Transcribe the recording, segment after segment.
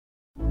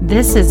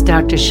This is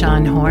Dr.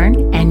 Shawn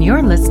Horn, and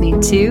you're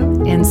listening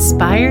to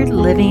Inspired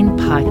Living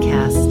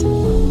Podcast.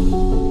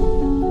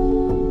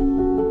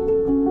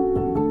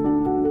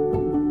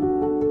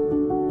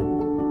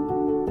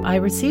 I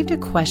received a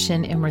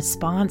question in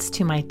response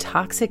to my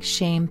toxic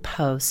shame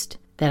post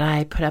that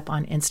I put up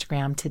on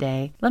Instagram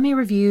today. Let me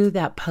review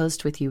that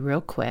post with you real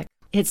quick.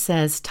 It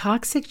says,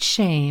 toxic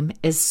shame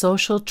is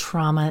social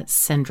trauma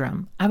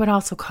syndrome. I would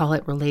also call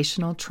it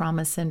relational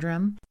trauma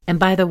syndrome. And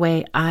by the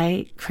way,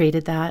 I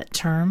created that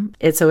term.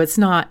 So it's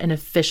not an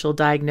official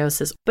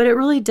diagnosis, but it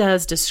really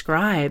does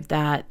describe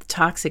that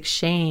toxic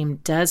shame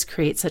does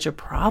create such a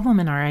problem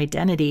in our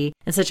identity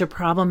and such a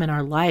problem in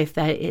our life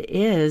that it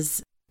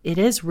is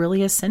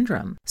really a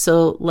syndrome.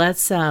 So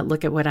let's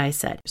look at what I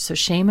said. So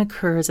shame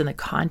occurs in the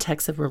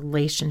context of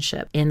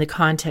relationship, in the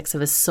context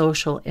of a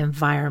social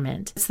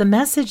environment. It's the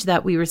message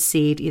that we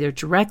received either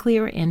directly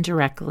or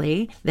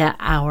indirectly that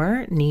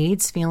our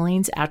needs,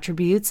 feelings,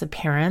 attributes,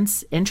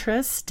 appearance,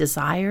 interests,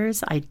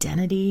 desires,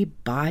 identity,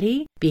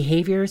 body,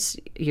 behaviors,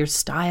 your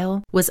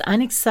style was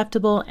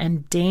unacceptable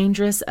and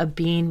dangerous of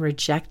being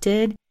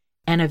rejected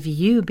and of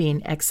you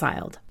being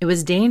exiled. It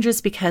was dangerous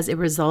because it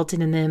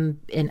resulted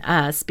in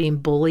us being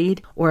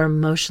bullied or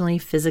emotionally,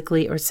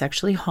 physically, or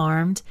sexually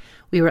harmed.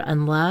 We were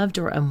unloved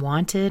or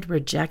unwanted,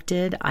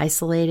 rejected,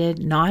 isolated,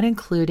 not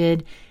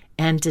included,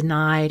 and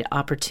denied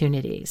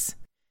opportunities.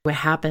 What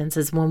happens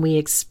is when we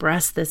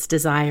express this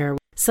desire,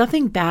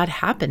 something bad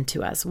happened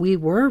to us. We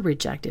were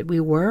rejected.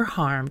 We were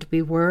harmed.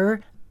 We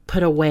were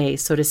put away,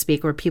 so to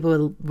speak, or people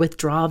would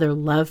withdraw their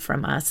love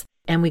from us.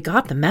 And we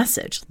got the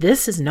message.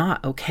 This is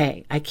not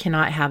okay. I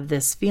cannot have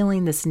this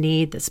feeling, this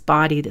need, this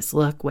body, this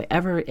look,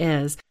 whatever it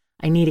is.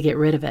 I need to get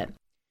rid of it.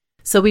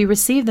 So we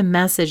received the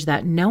message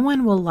that no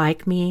one will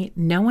like me,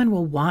 no one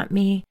will want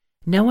me,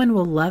 no one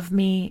will love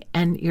me,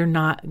 and you're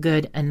not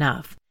good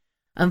enough.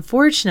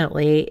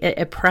 Unfortunately, it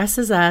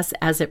oppresses us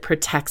as it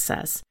protects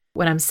us.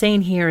 What I'm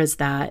saying here is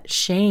that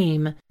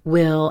shame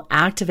will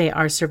activate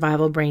our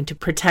survival brain to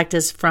protect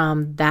us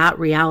from that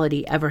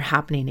reality ever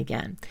happening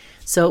again.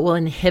 So it will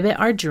inhibit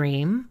our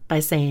dream by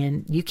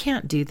saying, you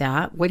can't do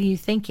that. What are you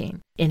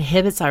thinking?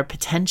 Inhibits our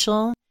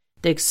potential,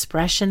 the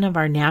expression of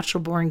our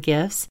natural born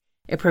gifts.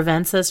 It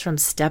prevents us from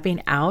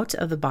stepping out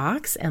of the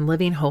box and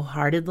living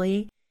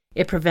wholeheartedly.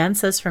 It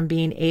prevents us from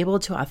being able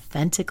to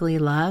authentically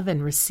love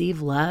and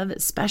receive love,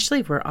 especially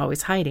if we're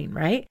always hiding,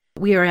 right?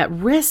 We are at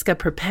risk of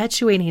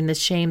perpetuating the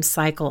shame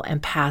cycle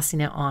and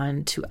passing it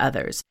on to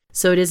others.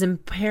 So it is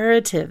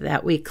imperative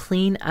that we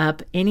clean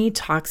up any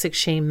toxic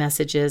shame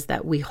messages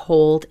that we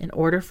hold in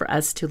order for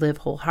us to live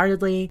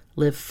wholeheartedly,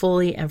 live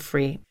fully and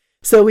free.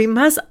 So we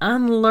must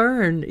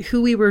unlearn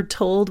who we were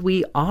told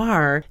we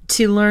are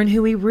to learn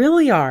who we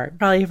really are.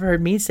 Probably have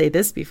heard me say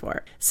this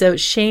before. So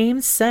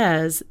shame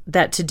says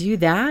that to do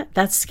that,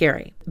 that's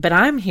scary. But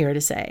I'm here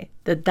to say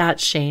that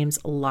that's shame's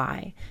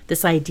lie.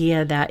 This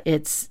idea that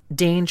it's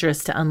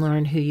dangerous to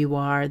unlearn who you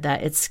are,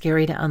 that it's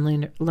scary to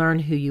unlearn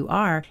who you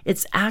are,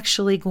 it's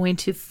actually going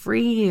to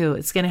free you.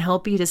 It's going to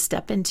help you to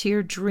step into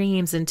your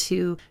dreams,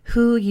 into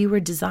who you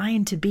were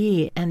designed to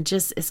be, and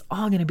just it's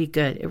all going to be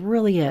good. It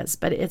really is,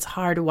 but it's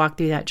hard to walk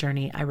through that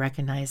journey. I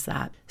recognize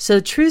that. So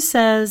truth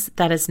says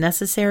that it's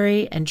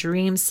necessary, and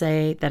dreams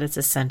say that it's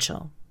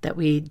essential that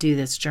we do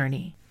this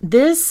journey.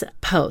 This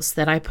post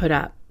that I put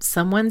up,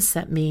 someone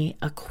sent me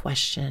a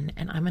question,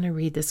 and I'm going to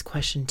read this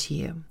question to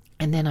you,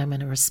 and then I'm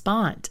going to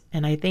respond.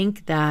 And I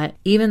think that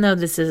even though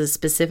this is a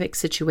specific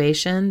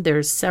situation,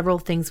 there's several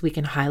things we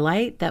can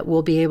highlight that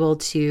we'll be able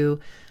to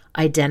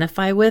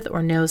identify with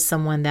or know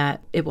someone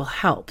that it will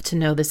help to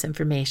know this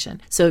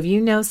information. So if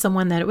you know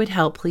someone that it would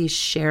help, please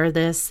share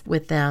this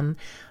with them.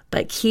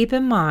 But keep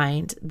in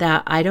mind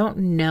that I don't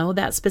know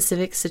that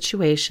specific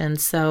situation,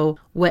 so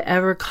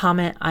whatever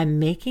comment I'm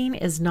making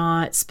is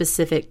not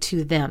specific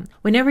to them.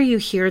 Whenever you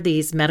hear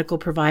these medical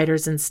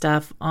providers and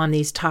stuff on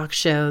these talk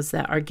shows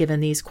that are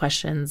given these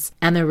questions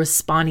and they're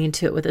responding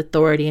to it with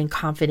authority and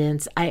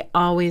confidence, I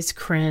always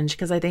cringe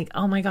because I think,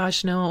 oh my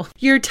gosh, no,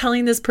 you're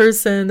telling this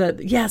person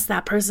that, yes,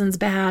 that person's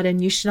bad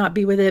and you should not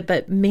be with it,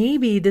 but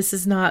maybe this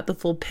is not the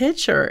full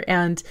picture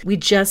and we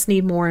just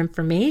need more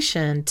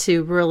information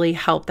to really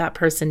help that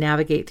person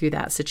navigate through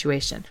that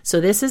situation. So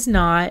this is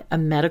not a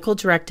medical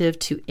directive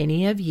to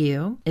any of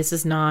you. This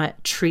is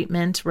not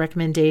treatment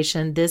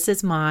recommendation. This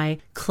is my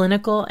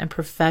clinical and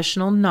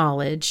professional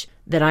knowledge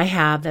that I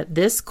have that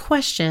this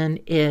question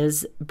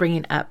is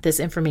bringing up this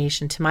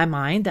information to my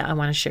mind that I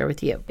want to share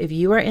with you. If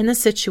you are in the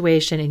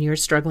situation and you're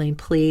struggling,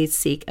 please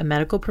seek a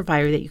medical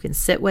provider that you can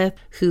sit with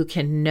who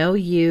can know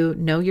you,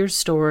 know your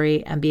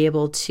story, and be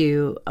able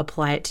to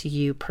apply it to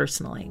you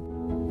personally.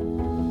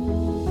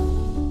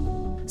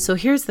 So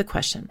here's the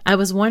question. I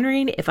was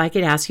wondering if I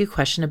could ask you a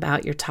question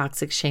about your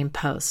toxic shame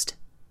post.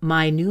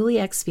 My newly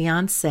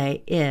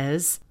ex-fiance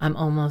is, I'm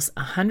almost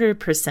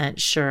 100%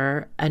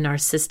 sure, a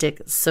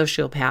narcissistic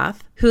sociopath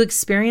who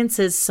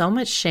experiences so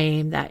much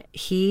shame that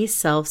he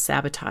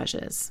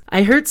self-sabotages.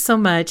 I hurt so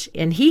much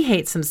and he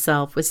hates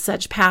himself with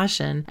such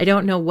passion. I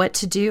don't know what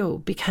to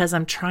do because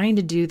I'm trying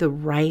to do the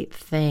right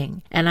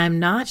thing and I'm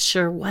not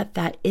sure what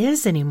that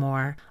is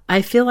anymore.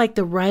 I feel like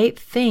the right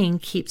thing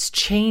keeps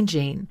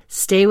changing.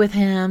 Stay with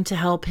him to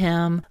help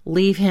him,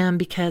 leave him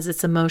because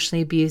it's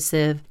emotionally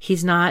abusive.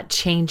 He's not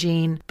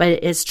changing, but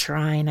it is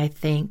trying, I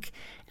think.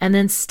 And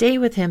then stay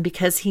with him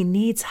because he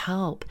needs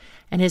help.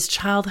 And his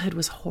childhood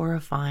was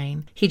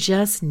horrifying. He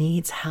just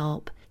needs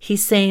help.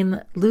 He's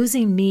saying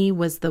losing me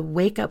was the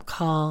wake-up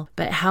call,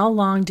 but how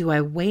long do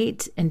I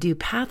wait, and do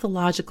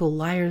pathological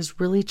liars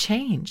really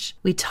change?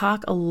 We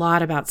talk a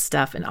lot about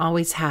stuff and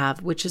always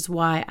have, which is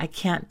why I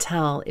can't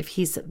tell if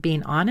he's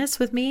being honest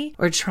with me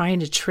or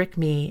trying to trick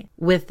me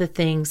with the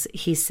things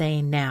he's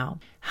saying now.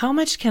 How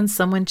much can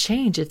someone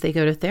change if they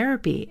go to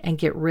therapy and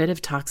get rid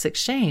of toxic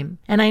shame?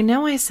 And I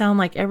know I sound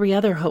like every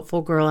other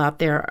hopeful girl out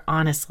there,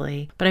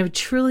 honestly, but I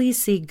truly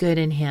see good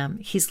in him.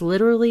 He's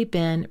literally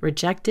been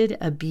rejected,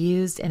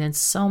 abused, and in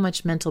so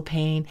much mental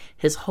pain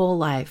his whole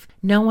life.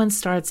 No one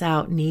starts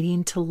out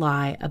needing to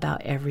lie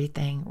about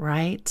everything,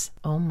 right?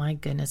 Oh my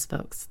goodness,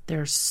 folks.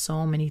 There are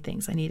so many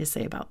things I need to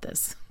say about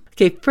this.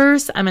 Okay,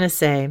 first, I'm going to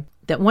say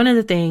that one of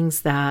the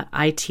things that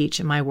I teach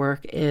in my work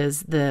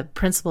is the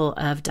principle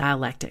of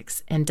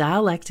dialectics. And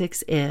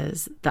dialectics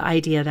is the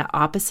idea that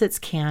opposites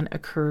can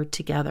occur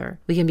together.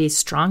 We can be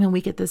strong and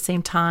weak at the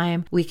same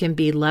time. We can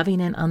be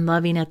loving and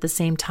unloving at the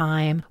same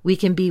time. We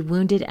can be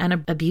wounded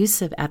and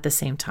abusive at the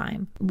same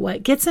time.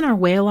 What gets in our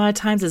way a lot of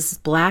times is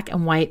black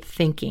and white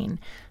thinking.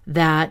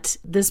 That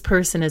this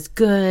person is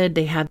good,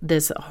 they had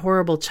this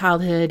horrible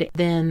childhood,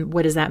 then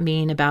what does that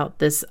mean about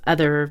this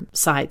other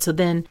side? So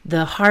then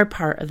the hard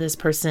part of this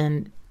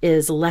person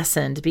is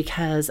lessened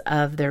because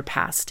of their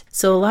past.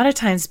 So a lot of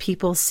times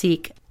people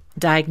seek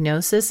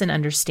diagnosis and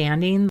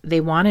understanding. They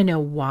want to know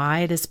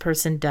why this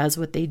person does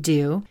what they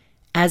do,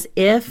 as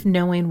if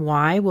knowing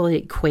why will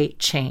equate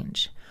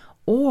change.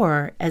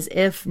 Or as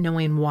if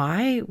knowing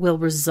why will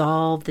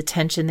resolve the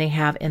tension they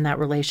have in that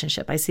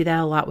relationship. I see that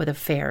a lot with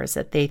affairs,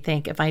 that they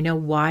think if I know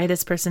why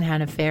this person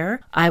had an affair,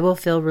 I will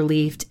feel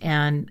relieved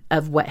and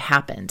of what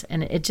happened.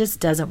 And it just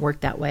doesn't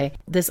work that way.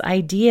 This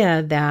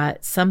idea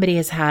that somebody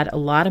has had a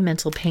lot of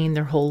mental pain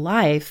their whole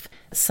life,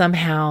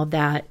 somehow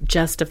that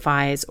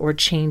justifies or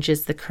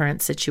changes the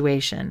current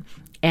situation.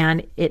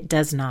 And it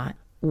does not.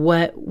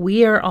 What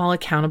we are all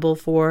accountable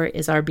for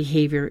is our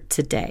behavior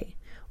today.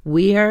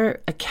 We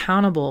are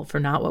accountable for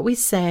not what we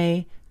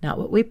say, not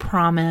what we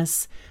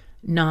promise,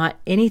 not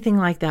anything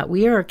like that.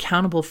 We are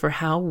accountable for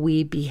how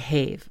we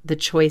behave, the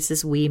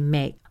choices we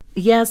make.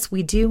 Yes,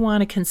 we do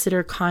want to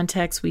consider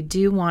context. We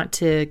do want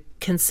to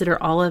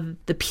consider all of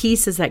the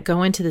pieces that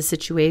go into the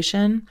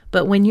situation.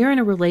 But when you're in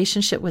a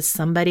relationship with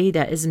somebody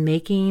that is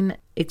making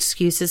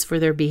excuses for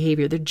their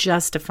behavior, they're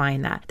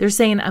justifying that. They're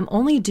saying, I'm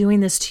only doing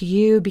this to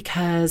you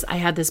because I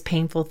had this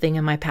painful thing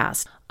in my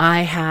past.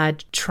 I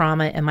had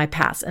trauma in my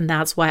past, and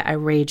that's why I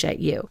rage at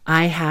you.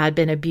 I had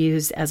been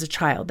abused as a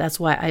child. That's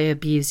why I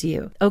abuse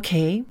you.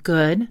 Okay,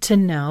 good to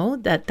know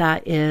that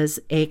that is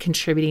a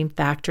contributing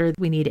factor.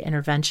 We need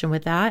intervention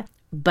with that.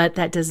 But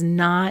that does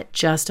not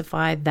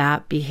justify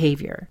that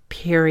behavior,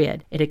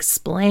 period. It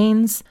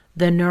explains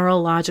the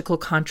neurological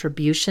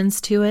contributions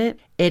to it.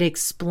 It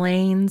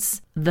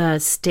explains the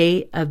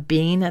state of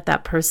being that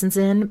that person's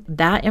in.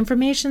 That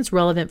information is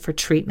relevant for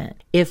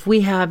treatment. If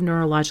we have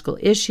neurological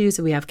issues,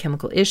 if we have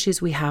chemical issues,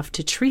 we have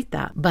to treat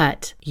that.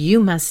 But you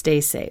must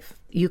stay safe.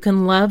 You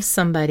can love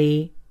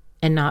somebody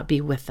and not be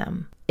with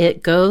them.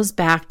 It goes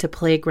back to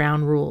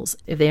playground rules.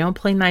 If they don't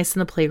play nice in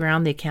the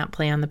playground, they can't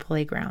play on the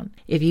playground.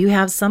 If you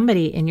have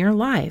somebody in your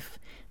life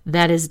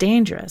that is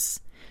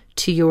dangerous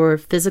to your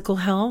physical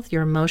health,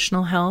 your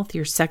emotional health,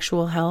 your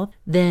sexual health,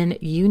 then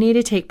you need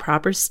to take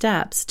proper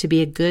steps to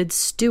be a good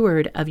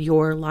steward of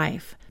your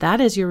life. That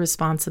is your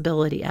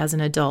responsibility as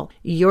an adult.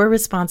 Your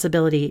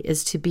responsibility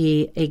is to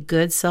be a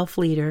good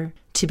self-leader,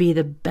 to be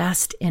the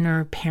best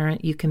inner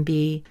parent you can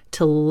be,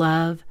 to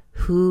love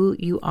who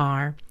you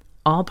are,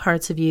 all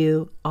parts of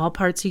you, all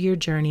parts of your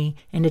journey,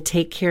 and to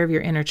take care of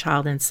your inner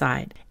child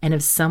inside. And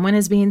if someone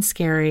is being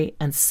scary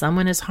and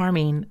someone is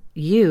harming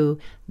you,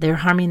 they're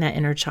harming that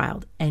inner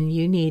child. And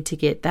you need to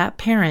get that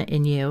parent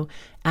in you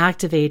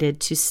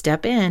activated to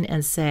step in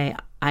and say,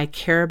 I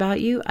care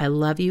about you, I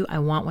love you, I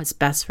want what's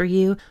best for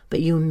you, but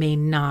you may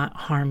not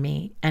harm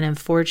me. And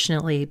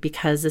unfortunately,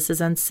 because this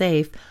is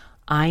unsafe,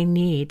 I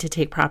need to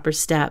take proper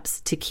steps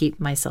to keep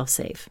myself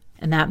safe.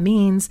 And that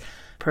means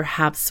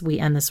perhaps we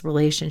end this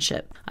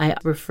relationship. I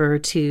refer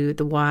to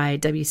the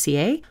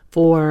YWCA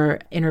for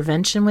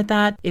intervention with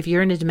that. If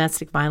you're in a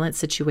domestic violence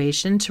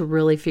situation, to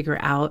really figure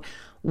out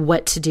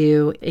what to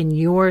do in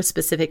your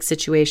specific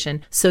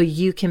situation so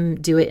you can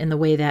do it in the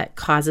way that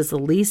causes the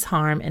least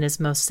harm and is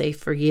most safe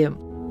for you.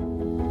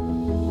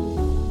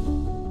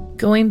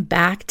 Going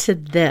back to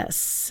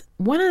this,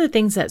 one of the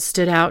things that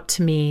stood out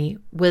to me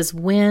was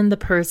when the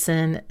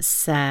person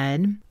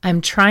said,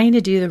 I'm trying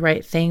to do the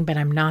right thing, but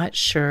I'm not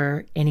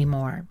sure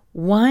anymore.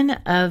 One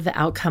of the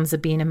outcomes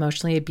of being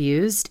emotionally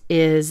abused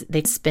is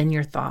they spin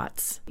your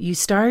thoughts. You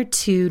start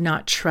to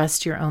not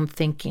trust your own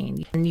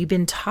thinking, and you've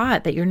been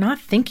taught that you're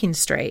not thinking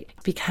straight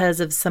because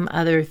of some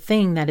other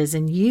thing that is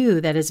in you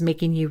that is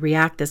making you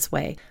react this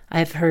way.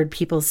 I've heard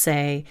people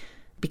say,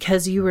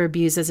 because you were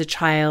abused as a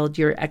child,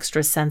 you're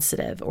extra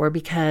sensitive, or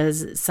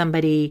because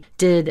somebody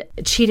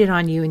cheated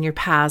on you in your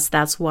past,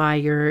 that's why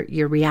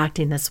you're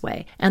reacting this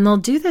way. And they'll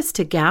do this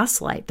to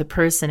gaslight the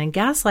person. And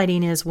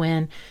gaslighting is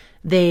when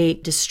they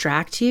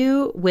distract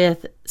you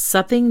with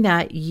something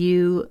that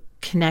you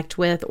connect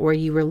with or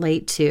you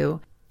relate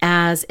to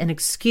as an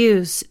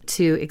excuse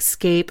to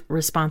escape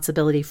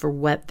responsibility for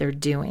what they're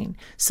doing.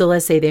 So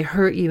let's say they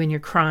hurt you and you're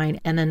crying,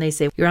 and then they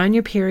say, you're on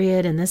your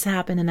period and this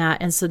happened and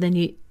that. And so then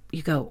you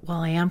go,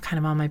 well, I am kind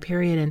of on my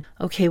period, and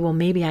okay, well,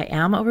 maybe I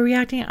am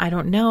overreacting. I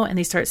don't know. And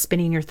they start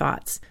spinning your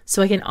thoughts.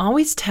 So I can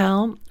always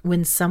tell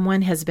when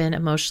someone has been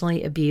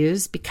emotionally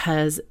abused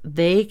because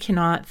they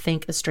cannot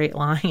think a straight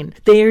line.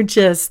 They are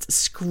just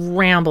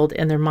scrambled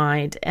in their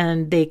mind,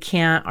 and they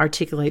can't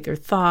articulate their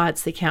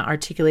thoughts. They can't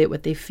articulate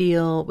what they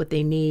feel, what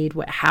they need,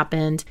 what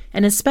happened.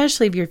 And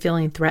especially if you're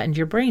feeling threatened,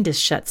 your brain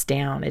just shuts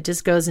down. It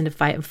just goes into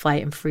fight and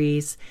flight and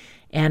freeze.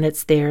 And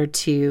it's there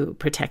to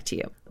protect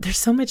you. There's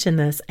so much in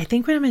this. I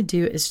think what I'm going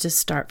to do is just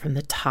start from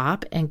the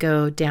top and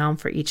go down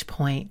for each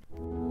point.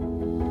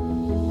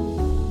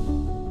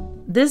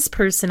 This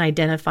person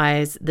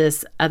identifies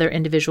this other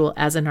individual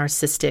as a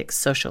narcissistic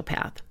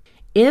sociopath.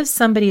 If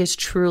somebody is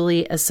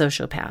truly a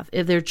sociopath,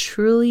 if they're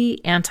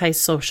truly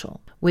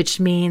antisocial, which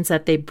means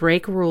that they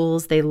break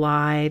rules, they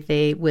lie,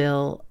 they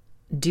will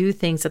do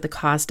things at the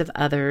cost of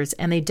others,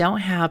 and they don't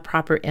have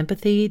proper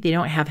empathy, they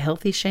don't have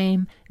healthy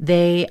shame,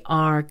 they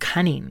are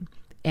cunning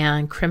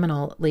and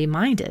criminally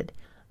minded.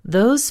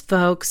 Those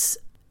folks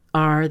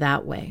are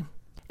that way.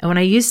 And when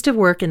I used to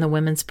work in the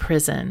women's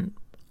prison,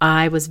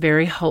 I was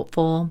very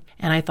hopeful,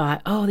 and I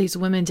thought, oh, these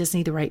women just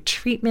need the right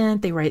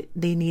treatment,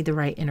 they need the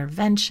right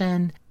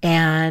intervention.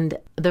 And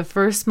the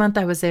first month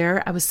I was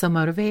there, I was so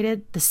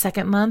motivated. The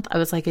second month, I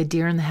was like a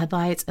deer in the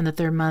headlights. And the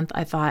third month,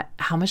 I thought,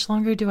 how much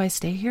longer do I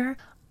stay here?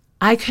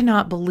 I could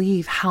not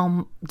believe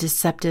how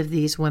deceptive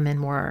these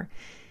women were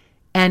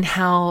and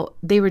how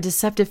they were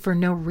deceptive for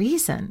no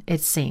reason,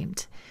 it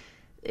seemed.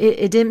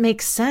 It didn't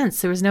make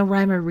sense. There was no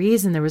rhyme or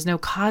reason. There was no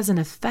cause and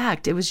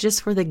effect. It was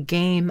just for the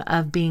game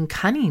of being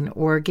cunning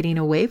or getting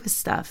away with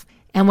stuff.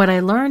 And what I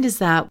learned is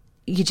that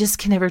you just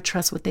can never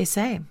trust what they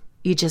say.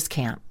 You just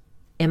can't.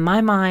 In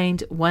my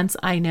mind, once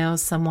I know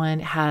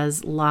someone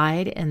has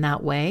lied in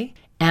that way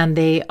and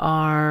they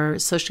are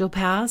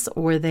sociopaths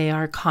or they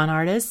are con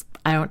artists,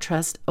 I don't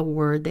trust a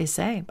word they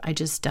say. I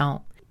just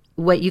don't.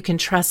 What you can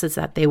trust is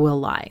that they will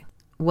lie.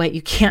 What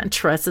you can't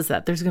trust is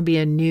that there's going to be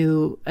a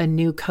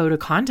new code of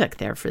conduct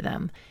there for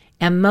them.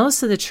 And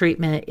most of the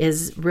treatment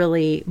is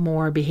really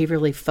more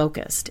behaviorally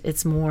focused.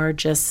 It's more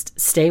just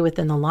stay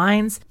within the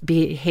lines,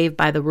 behave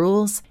by the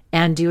rules,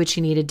 and do what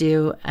you need to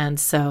do. And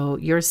so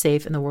you're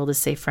safe and the world is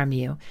safe from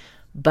you.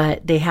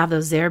 But they have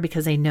those there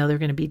because they know they're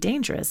going to be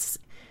dangerous.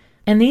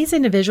 And these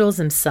individuals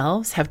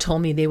themselves have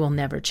told me they will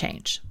never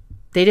change.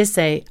 They just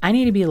say, I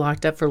need to be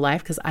locked up for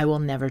life because I will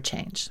never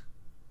change.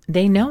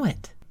 They know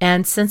it.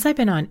 And since I've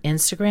been on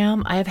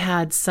Instagram, I've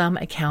had some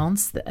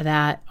accounts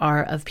that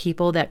are of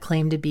people that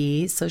claim to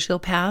be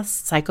sociopaths,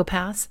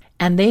 psychopaths,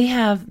 and they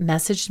have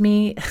messaged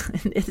me.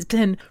 It's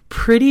been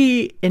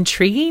pretty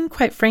intriguing,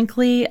 quite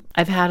frankly.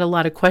 I've had a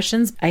lot of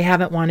questions. I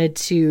haven't wanted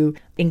to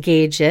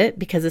engage it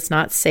because it's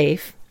not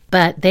safe,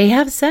 but they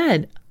have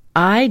said,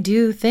 I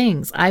do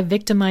things. I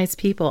victimize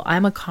people.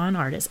 I'm a con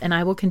artist, and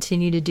I will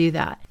continue to do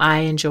that. I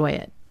enjoy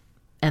it.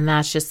 And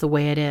that's just the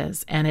way it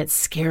is. And it's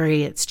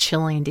scary. It's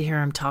chilling to hear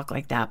them talk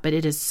like that. But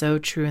it is so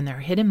true. In their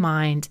hidden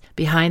mind,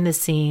 behind the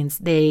scenes,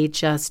 they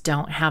just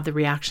don't have the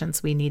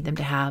reactions we need them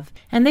to have.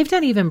 And they've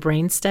done even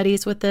brain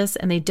studies with this,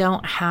 and they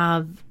don't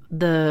have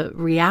the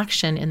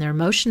reaction in their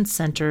emotion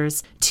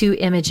centers to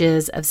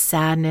images of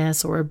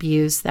sadness or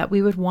abuse that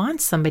we would want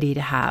somebody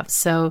to have.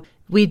 So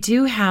we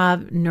do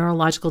have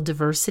neurological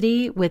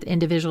diversity with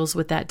individuals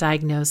with that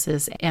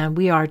diagnosis, and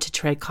we are to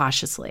tread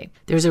cautiously.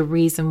 There's a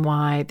reason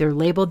why they're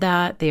labeled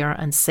that. They are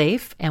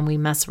unsafe, and we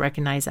must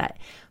recognize that.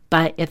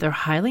 But if they're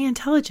highly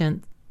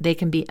intelligent, they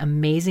can be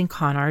amazing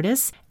con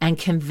artists and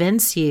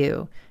convince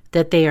you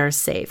that they are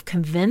safe,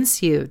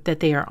 convince you that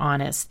they are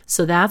honest.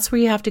 So that's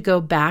where you have to go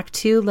back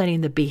to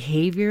letting the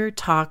behavior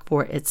talk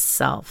for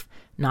itself.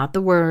 Not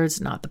the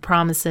words, not the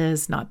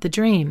promises, not the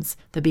dreams,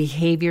 the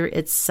behavior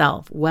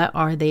itself. What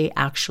are they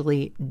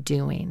actually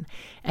doing?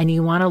 And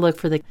you want to look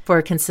for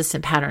a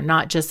consistent pattern,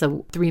 not just a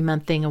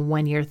 3-month thing, a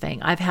 1-year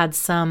thing. I've had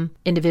some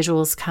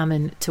individuals come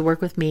in to work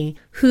with me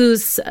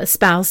whose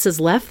spouses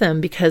left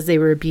them because they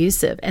were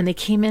abusive. And they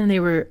came in,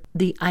 they were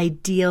the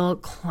ideal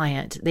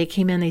client. They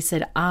came in, they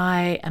said,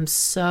 I am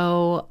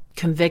so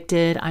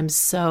convicted. I'm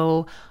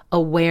so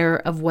aware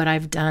of what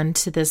I've done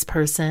to this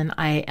person.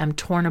 I am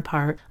torn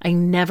apart. I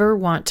never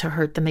want to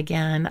hurt them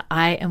again.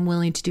 I am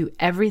willing to do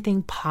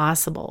everything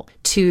possible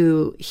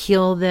to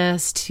heal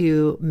this,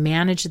 to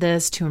manage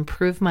this, to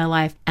improve my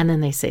life. And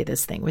then they say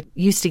this thing, which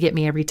used to get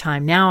me every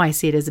time. Now I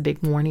see it as a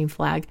big warning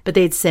flag. But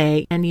they'd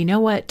say, and you know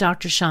what,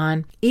 Dr.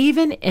 Sean,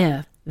 even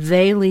if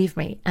they leave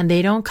me and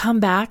they don't come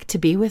back to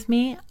be with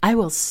me, I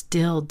will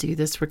still do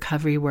this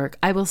recovery work.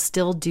 I will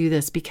still do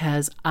this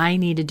because I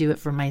need to do it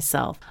for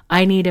myself.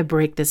 I need to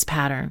break this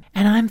pattern.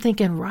 And I'm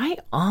thinking, right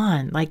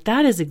on. Like,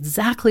 that is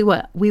exactly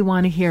what we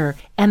want to hear.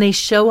 And they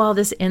show all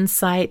this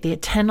insight. They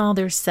attend all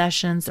their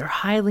sessions. They're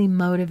highly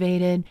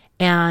motivated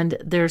and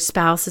their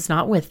spouse is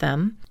not with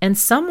them. And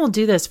some will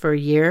do this for a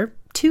year,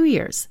 2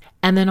 years.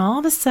 And then all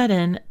of a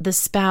sudden, the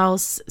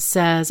spouse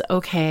says,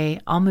 okay,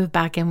 I'll move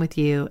back in with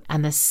you.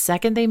 And the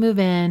second they move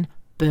in,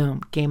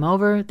 boom, game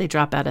over. They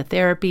drop out of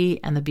therapy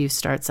and the abuse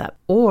starts up.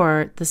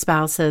 Or the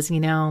spouse says,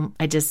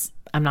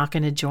 I'm not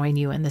going to join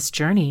you in this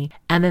journey.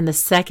 And then the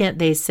second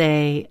they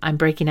say, I'm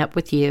breaking up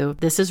with you,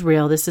 this is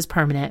real, this is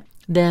permanent,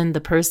 then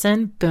the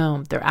person,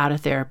 boom, they're out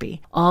of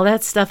therapy. All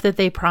that stuff that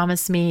they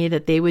promised me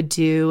that they would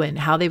do and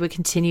how they would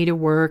continue to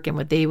work and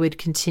what they would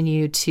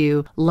continue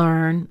to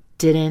learn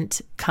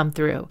didn't come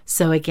through.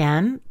 So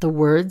again, the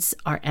words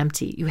are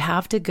empty. You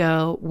have to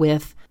go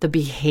with the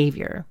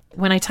behavior.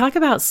 When I talk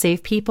about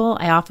safe people,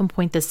 I often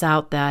point this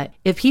out that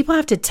if people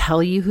have to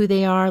tell you who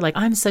they are, like,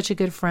 I'm such a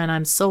good friend,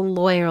 I'm so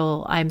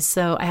loyal, I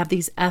have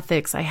these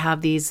ethics, I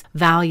have these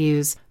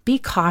values, be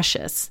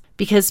cautious,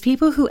 because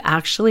people who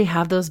actually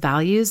have those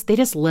values, they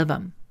just live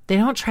them. They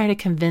don't try to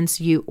convince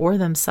you or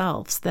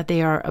themselves that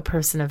they are a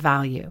person of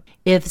value.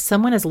 If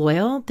someone is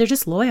loyal, they're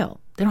just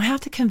loyal. They don't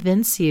have to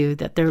convince you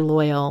that they're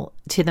loyal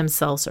to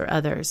themselves or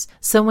others.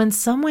 So when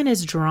someone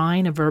is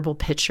drawing a verbal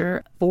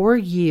picture for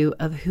you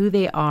of who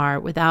they are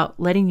without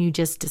letting you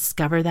just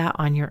discover that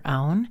on your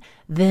own,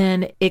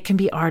 then it can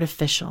be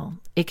artificial.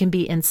 It can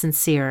be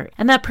insincere.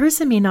 And that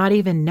person may not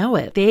even know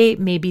it. They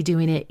may be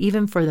doing it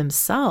even for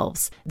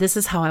themselves. This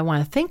is how I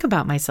want to think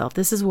about myself.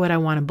 This is what I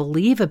want to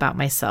believe about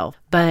myself.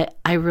 But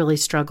I really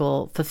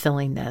struggle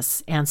fulfilling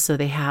this. And so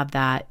they have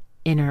that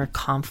inner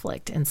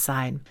conflict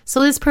inside. So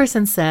this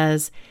person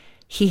says,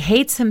 he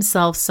hates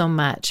himself so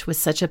much with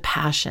such a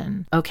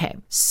passion. Okay,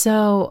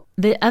 so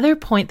the other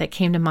point that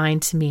came to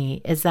mind to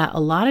me is that a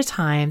lot of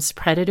times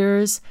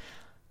predators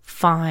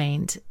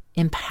find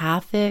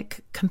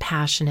empathic,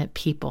 compassionate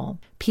people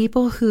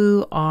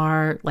who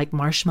are like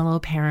marshmallow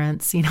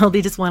parents,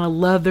 they just want to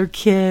love their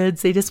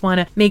kids. They just want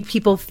to make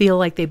people feel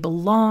like they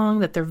belong,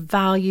 that they're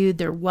valued,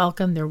 they're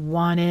welcome, they're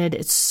wanted.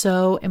 It's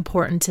so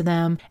important to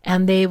them.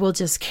 And they will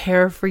just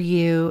care for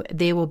you.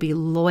 They will be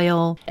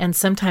loyal and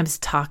sometimes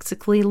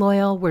toxically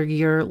loyal, where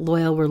you're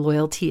loyal where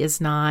loyalty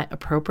is not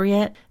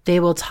appropriate.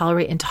 They will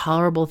tolerate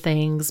intolerable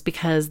things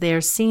because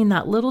they're seeing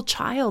that little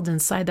child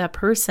inside that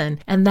person.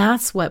 And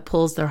that's what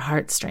pulls their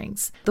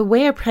heartstrings. The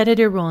way a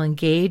predator will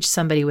engage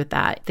somebody with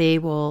that, they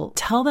will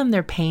tell them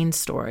their pain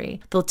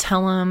story. They'll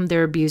tell them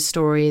their abuse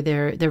story,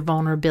 their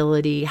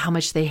vulnerability, how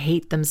much they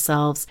hate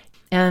themselves.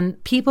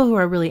 And people who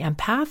are really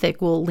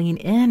empathic will lean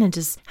in and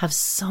just have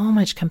so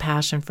much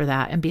compassion for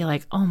that and be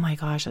like, oh my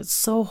gosh, that's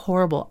so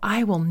horrible.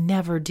 I will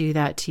never do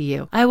that to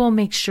you. I will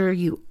make sure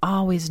you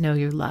always know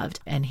you're loved.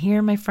 And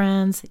here, my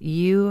friends,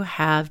 you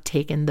have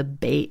taken the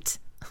bait.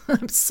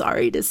 I'm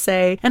sorry to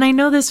say. And I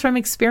know this from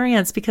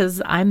experience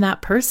because I'm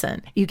that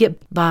person. You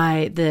get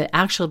by the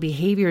actual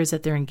behaviors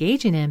that they're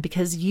engaging in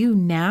because you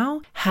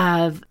now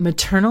have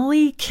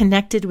maternally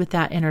connected with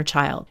that inner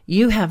child.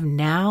 You have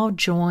now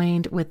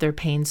joined with their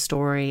pain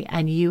story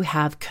and you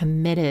have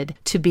committed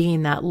to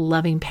being that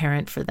loving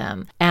parent for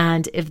them.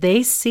 And if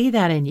they see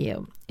that in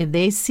you, if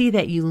they see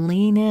that you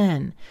lean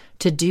in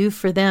to do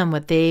for them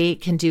what they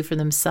can do for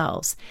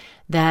themselves,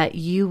 that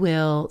you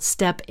will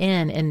step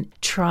in and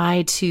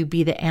try to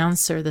be the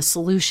answer, the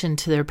solution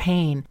to their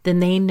pain, then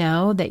they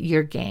know that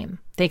you're game.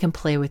 They can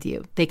play with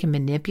you. They can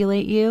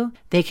manipulate you.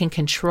 They can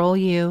control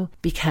you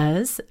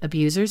because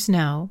abusers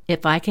know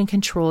if I can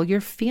control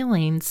your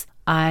feelings,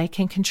 I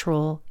can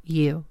control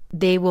you.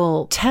 They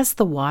will test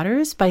the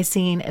waters by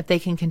seeing if they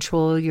can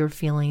control your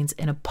feelings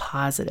in a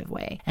positive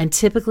way. And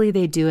typically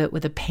they do it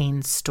with a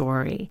pain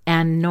story.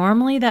 And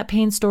normally that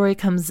pain story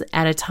comes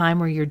at a time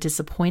where you're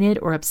disappointed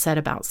or upset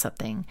about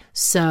something.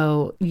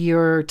 So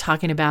you're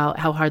talking about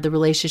how hard the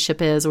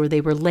relationship is, or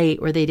they were late,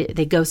 or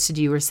they ghosted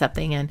you or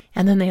something. And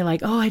then they're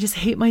like, oh, I just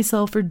hate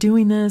myself for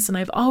doing this. And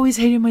I've always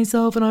hated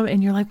myself.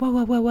 And you're like,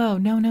 whoa.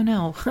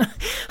 No.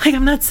 Like,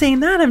 I'm not saying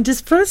that. I'm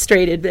just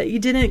frustrated that you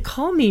didn't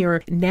call me.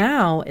 Or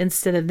now,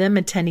 instead of them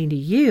attending to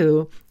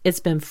you, it's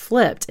been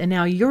flipped. And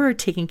now you're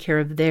taking care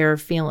of their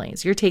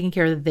feelings. You're taking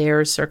care of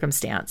their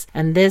circumstance.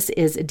 And this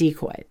is a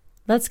decoy.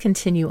 Let's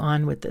continue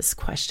on with this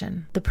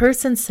question. The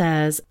person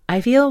says, I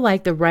feel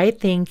like the right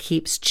thing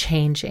keeps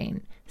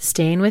changing,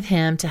 staying with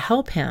him to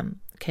help him.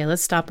 Okay,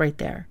 let's stop right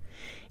there.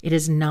 It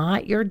is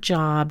not your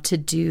job to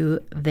do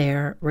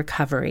their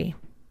recovery.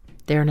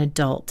 They're an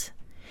adult.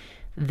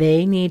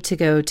 They need to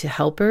go to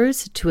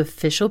helpers, to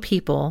official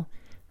people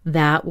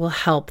that will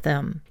help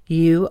them.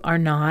 You are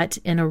not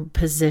in a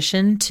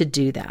position to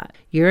do that.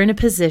 You're in a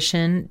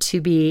position to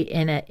be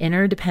in an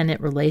interdependent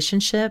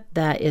relationship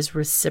that is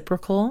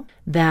reciprocal,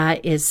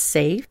 that is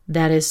safe,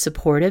 that is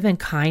supportive and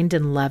kind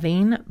and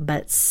loving,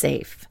 but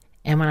safe.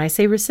 And when I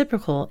say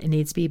reciprocal, it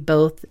needs to be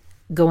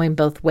going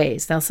both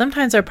ways. Now,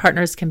 sometimes our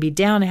partners can be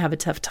down and have a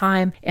tough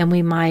time, and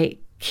we might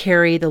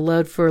carry the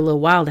load for a little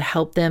while to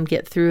help them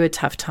get through a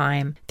tough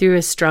time, through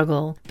a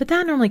struggle. But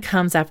that normally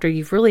comes after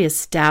you've really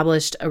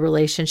established a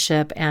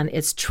relationship and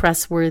it's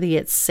trustworthy,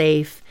 it's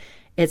safe,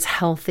 it's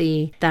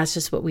healthy. That's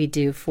just what we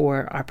do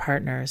for our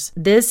partners.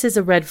 This is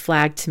a red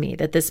flag to me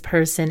that this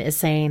person is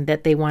saying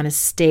that they want to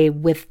stay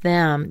with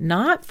them,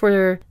 not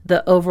for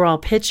the overall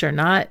picture,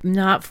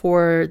 not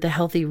for the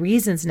healthy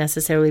reasons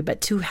necessarily,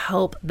 but to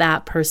help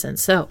that person.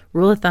 So,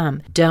 rule of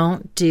thumb,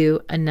 don't do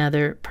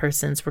another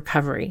person's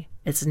recovery.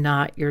 It's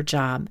not your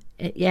job.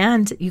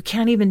 And you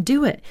can't even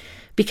do it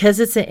because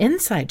it's an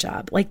inside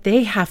job. Like,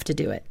 they have to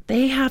do it.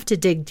 They have to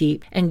dig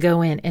deep and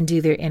go in and do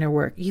their inner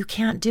work. You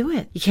can't do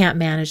it. You can't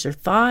manage their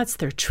thoughts,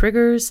 their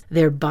triggers,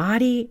 their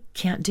body.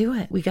 Can't do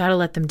it. We got to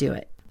let them do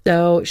it.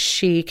 So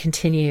she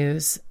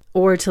continues,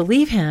 or to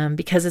leave him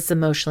because it's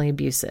emotionally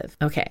abusive.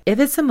 Okay, if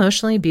it's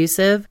emotionally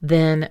abusive,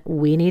 then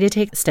we need to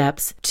take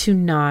steps to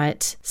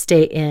not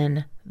stay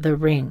in the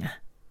ring.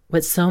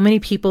 What so many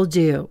people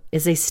do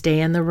is they stay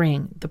in the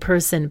ring. The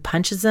person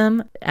punches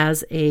them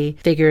as a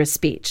figure of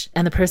speech.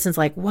 And the person's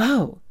like,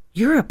 whoa,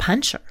 you're a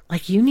puncher.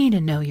 Like, you need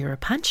to know you're a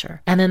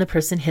puncher. And then the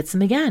person hits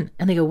them again.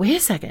 And they go, wait a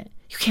second,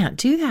 you can't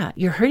do that.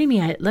 You're hurting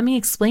me. Let me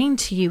explain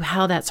to you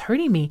how that's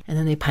hurting me. And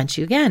then they punch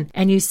you again.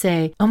 And you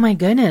say, oh my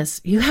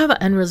goodness, you have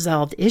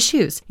unresolved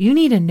issues. You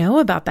need to know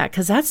about that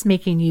because that's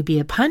making you be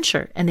a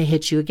puncher. And they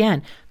hit you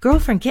again.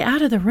 Girlfriend, get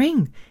out of the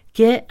ring.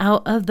 Get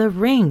out of the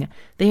ring.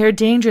 They are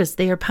dangerous.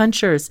 They are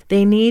punchers.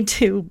 They need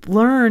to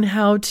learn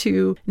how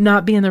to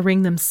not be in the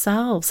ring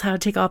themselves, how to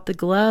take off the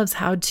gloves,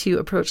 how to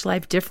approach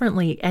life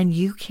differently. And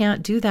you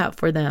can't do that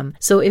for them.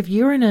 So if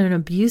you're in an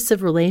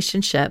abusive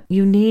relationship,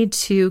 you need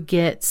to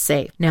get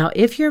safe. Now,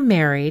 if you're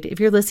married, if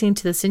you're listening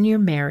to this and you're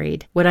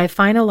married, what I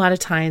find a lot of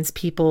times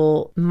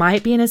people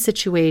might be in a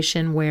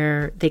situation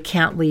where they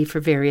can't leave for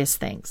various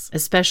things,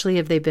 especially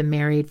if they've been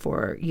married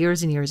for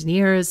years and years and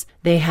years.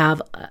 They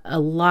have a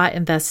lot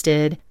invested.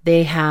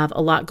 They have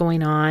a lot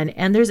going on,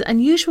 and there's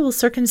unusual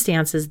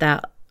circumstances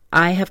that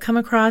I have come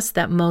across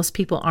that most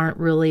people aren't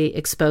really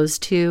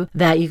exposed to,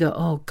 that you go,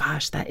 oh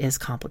gosh, that is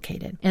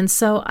complicated. And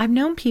so I've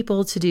known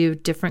people to do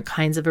different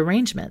kinds of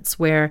arrangements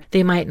where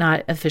they might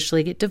not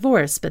officially get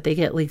divorced, but they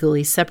get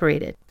legally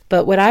separated.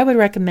 But what I would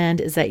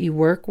recommend is that you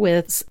work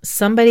with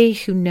somebody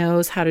who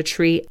knows how to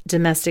treat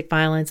domestic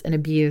violence and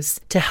abuse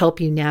to help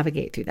you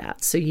navigate through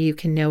that, so you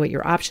can know what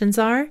your options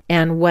are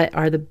and what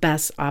are the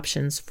best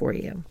options for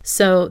you.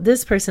 So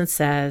this person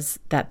says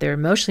that they're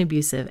emotionally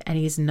abusive and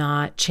he's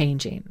not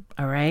changing,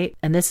 all right?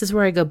 And this is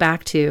where I go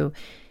back to,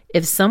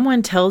 if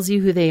someone tells you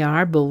who they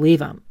are, believe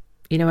them.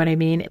 You know what I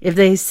mean? If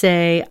they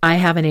say, I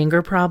have an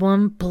anger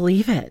problem,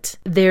 believe it.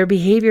 Their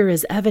behavior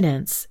is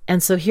evidence.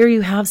 And so here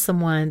you have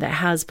someone that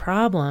has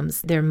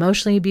problems. They're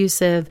emotionally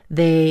abusive.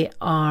 They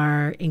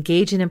are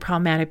engaging in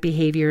problematic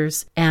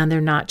behaviors and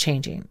they're not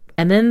changing.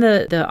 And then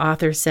the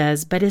author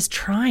says, but is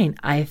trying,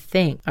 I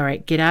think. All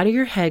right, get out of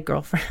your head,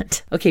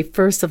 girlfriend. Okay,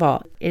 first of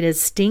all, it is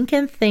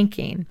stinking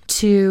thinking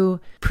to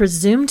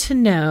presume to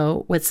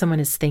know what someone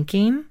is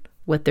thinking,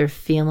 what they're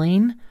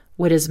feeling,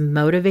 what is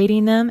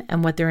motivating them,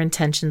 and what their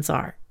intentions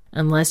are.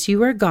 Unless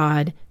you are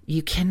God,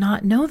 you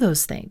cannot know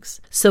those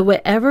things. So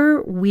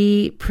whatever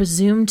we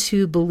presume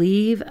to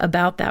believe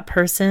about that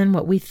person,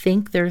 what we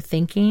think they're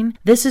thinking,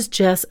 this is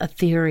just a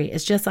theory.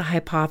 It's just a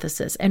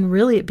hypothesis. And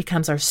really it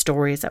becomes our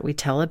stories that we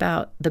tell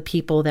about the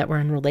people that we're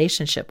in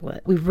relationship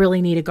with. We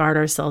really need to guard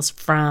ourselves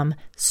from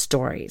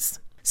stories.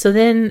 So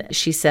then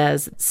she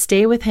says,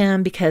 stay with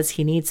him because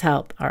he needs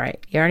help. All right,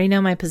 you already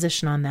know my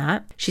position on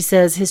that. She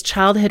says his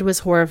childhood was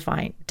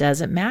horrifying.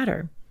 Doesn't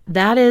matter.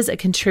 That is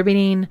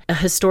a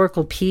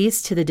historical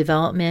piece to the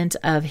development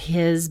of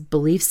his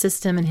belief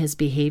system and his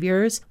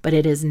behaviors, but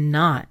it is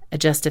not a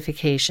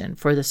justification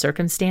for the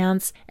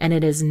circumstance, and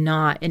it is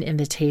not an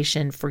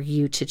invitation for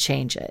you to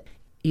change it.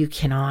 You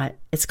cannot.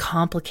 It's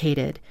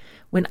complicated.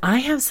 When I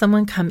have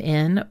someone come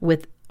in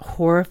with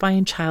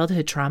horrifying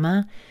childhood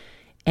trauma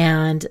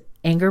and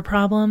anger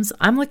problems,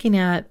 I'm looking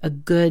at a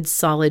good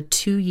solid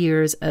 2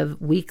 years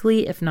of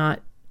weekly, if not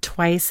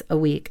twice a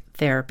week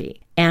therapy.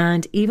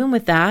 And even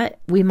with that,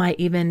 we might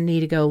even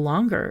need to go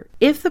longer.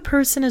 If the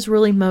person is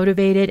really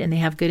motivated and they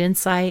have good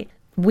insight,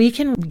 we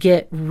can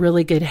get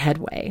really good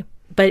headway.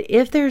 But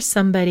if there's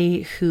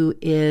somebody who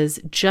is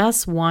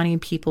just wanting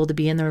people to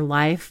be in their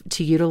life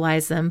to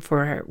utilize them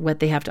for what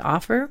they have to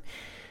offer,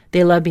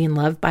 they love being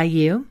loved by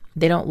you.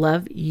 They don't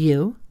love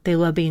you. They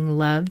love being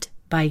loved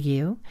by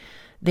you.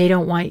 They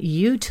don't want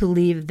you to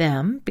leave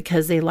them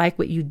because they like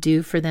what you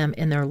do for them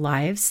in their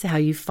lives, how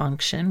you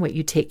function, what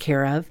you take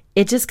care of.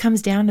 It just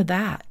comes down to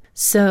that.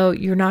 So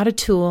you're not a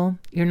tool.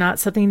 You're not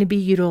something to be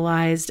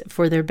utilized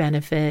for their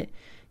benefit.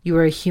 You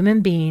are a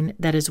human being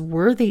that is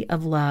worthy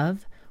of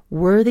love,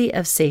 worthy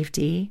of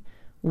safety,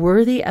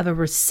 worthy of a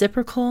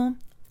reciprocal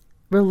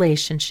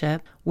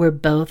relationship where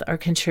both are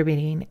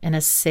contributing in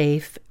a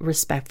safe,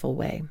 respectful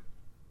way.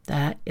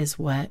 That is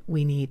what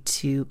we need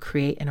to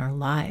create in our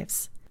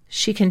lives.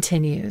 She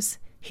continues,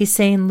 he's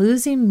saying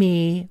losing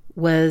me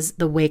was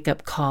the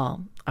wake-up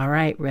call. All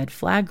right, red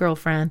flag,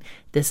 girlfriend.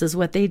 This is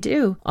what they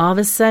do. All of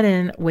a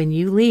sudden, when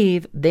you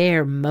leave,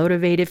 they're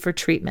motivated for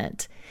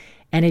treatment.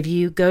 And if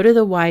you go to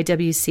the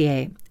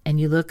YWCA and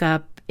you look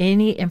up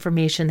any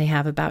information they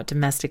have about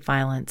domestic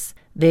violence,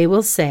 they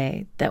will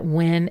say that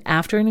when,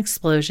 after an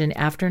explosion,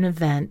 after an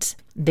event,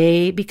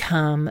 they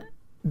become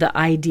the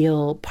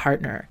ideal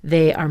partner.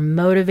 They are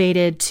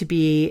motivated to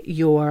be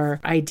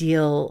your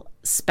ideal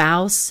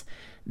spouse.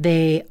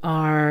 They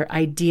are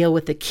ideal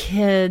with the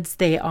kids.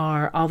 They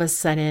are all of a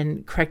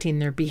sudden correcting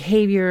their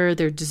behavior.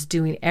 They're just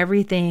doing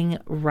everything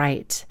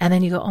right. And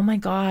then you go, oh my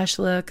gosh,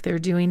 look, they're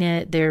doing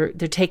it. They're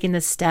taking the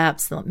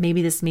steps.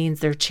 Maybe this means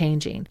they're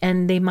changing.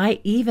 And they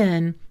might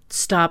even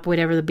stop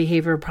whatever the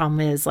behavioral problem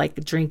is, like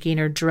drinking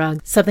or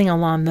drugs, something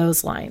along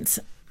those lines.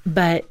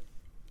 But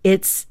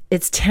it's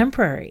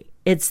temporary.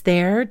 It's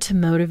there to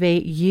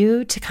motivate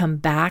you to come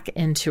back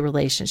into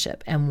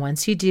relationship. And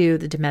once you do,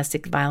 the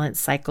domestic violence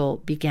cycle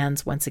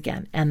begins once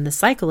again. And the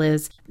cycle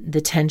is the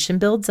tension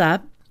builds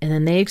up and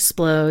then they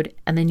explode.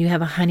 And then you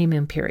have a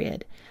honeymoon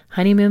period.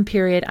 Honeymoon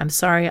period, I'm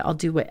sorry, I'll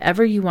do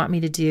whatever you want me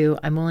to do.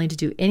 I'm willing to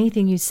do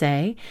anything you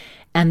say.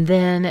 And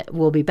then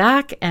we'll be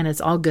back and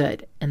it's all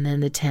good. And then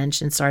the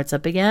tension starts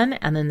up again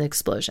and then the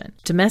explosion.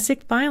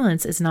 Domestic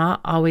violence is not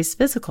always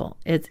physical.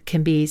 It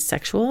can be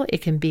sexual,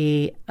 it can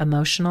be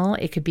emotional,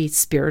 it could be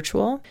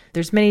spiritual.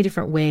 There's many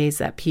different ways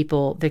that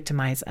people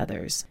victimize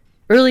others.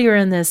 Earlier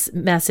in this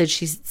message,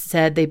 she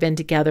said they've been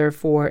together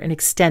for an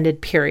extended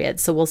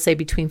period. So we'll say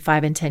between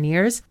 5 and 10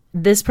 years.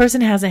 This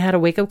person hasn't had a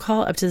wake-up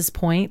call up to this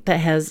point that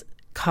has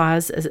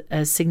caused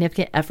a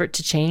significant effort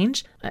to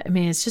change. I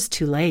mean, it's just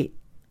too late,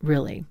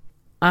 really.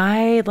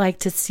 I like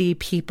to see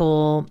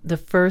people the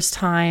first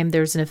time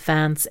there's an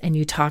offense and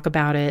you talk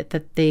about it,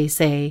 that they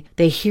say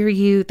they hear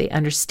you, they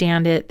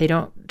understand it, they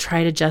don't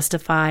try to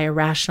justify or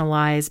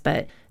rationalize,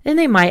 but then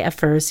they might at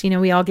first.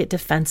 We all get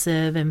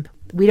defensive and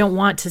we don't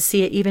want to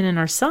see it even in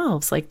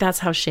ourselves. Like that's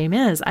how shame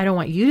is. I don't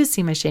want you to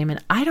see my shame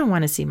and I don't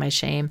want to see my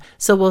shame.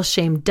 So we'll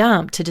shame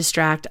dump to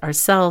distract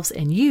ourselves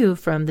and you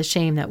from the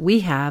shame that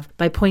we have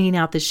by pointing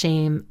out the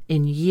shame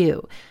in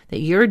you, that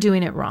you're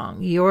doing it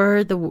wrong.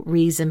 You're the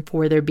reason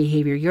for their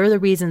behavior. You're the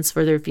reasons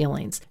for their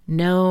feelings.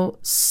 No,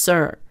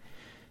 sir.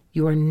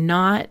 You are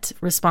not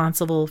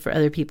responsible for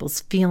other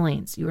people's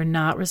feelings. You are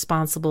not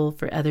responsible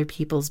for other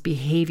people's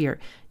behavior.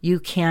 You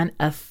can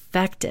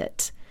affect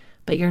it,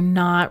 but you're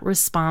not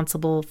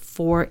responsible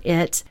for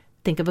it.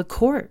 Think of a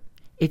court.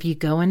 If you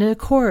go into a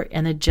court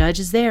and the judge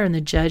is there and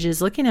the judge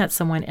is looking at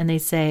someone and they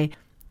say,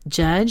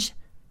 Judge,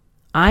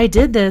 I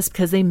did this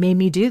because they made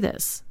me do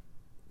this.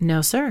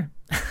 No, sir.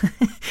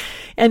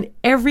 And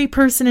every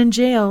person in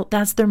jail,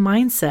 that's their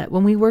mindset.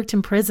 When we worked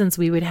in prisons,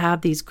 we would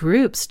have these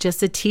groups just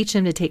to teach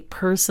them to take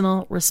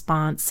personal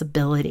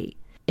responsibility.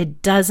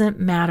 It doesn't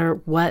matter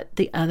what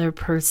the other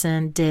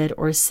person did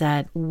or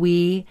said.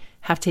 We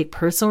have to take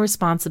personal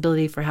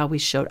responsibility for how we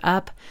showed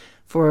up,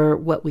 for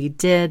what we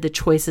did, the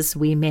choices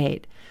we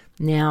made.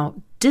 Now,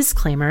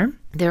 disclaimer,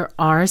 there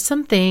are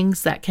some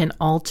things that can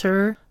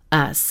alter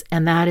us.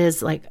 And that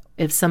is like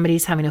if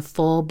somebody's having a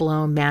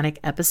full-blown manic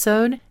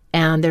episode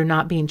and they're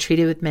not being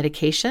treated with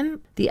medication.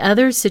 The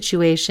other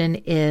situation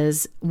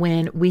is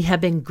when we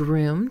have been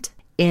groomed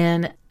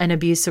in an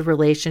abusive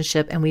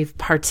relationship and we've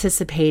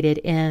participated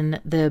in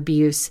the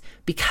abuse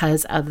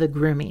because of the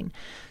grooming.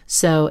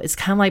 So it's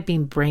kind of like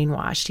being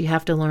brainwashed. You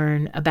have to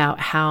learn about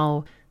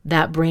how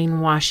that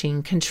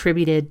brainwashing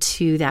contributed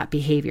to that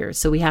behavior.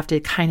 So we have to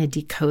kind of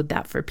decode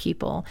that for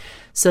people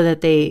so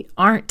that they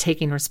aren't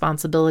taking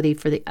responsibility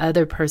for the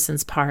other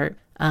person's part.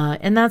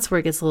 And that's where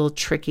it gets a little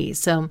tricky.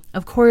 So,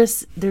 of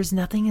course, there's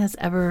nothing that's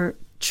ever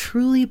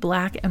truly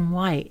black and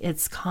white.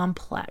 It's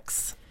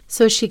complex.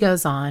 So she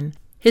goes on.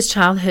 His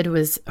childhood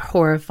was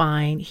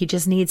horrifying. He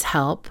just needs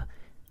help.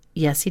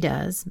 Yes, he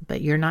does,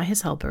 but you're not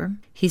his helper.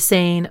 He's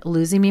saying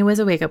losing me was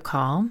a wake-up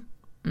call.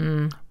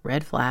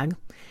 Red flag.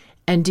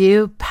 And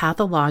do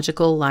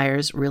pathological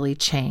liars really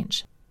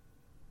change?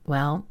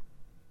 Well,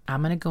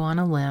 I'm going to go on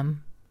a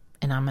limb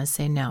and I'm going to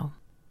say no.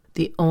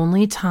 The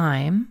only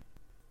time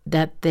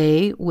that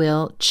they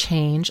will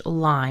change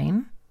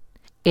line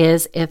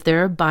is if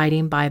they're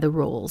abiding by the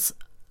rules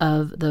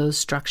of those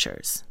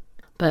structures.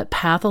 But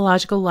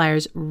pathological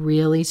liars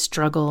really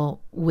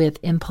struggle with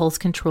impulse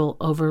control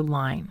over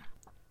line.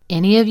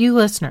 Any of you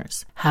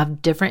listeners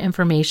have different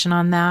information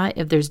on that,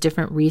 if there's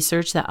different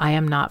research that I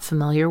am not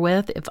familiar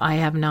with, if I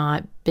have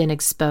not been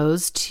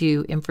exposed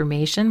to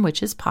information,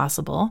 which is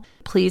possible,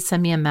 please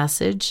send me a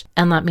message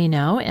and let me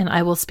know, and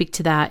I will speak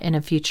to that in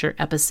a future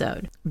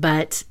episode.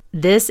 But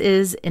this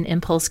is an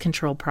impulse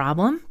control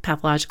problem,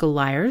 pathological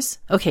liars.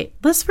 Okay,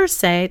 let's first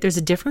say there's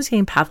a difference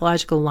between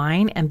pathological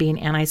lying and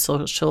being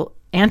antisocial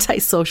and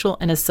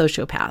a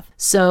sociopath.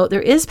 So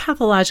there is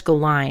pathological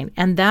lying,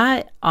 and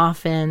that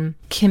often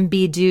can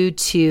be due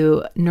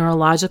to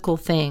neurological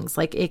things.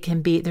 Like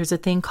there's a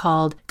thing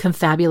called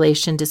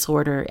confabulation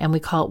disorder, and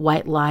we call it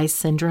white lie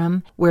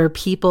syndrome, where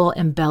people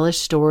embellish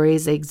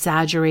stories, they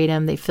exaggerate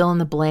them, they fill in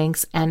the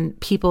blanks, and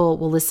people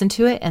will listen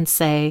to it and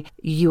say,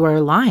 you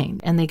are lying.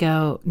 And they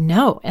go,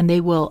 no, and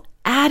they will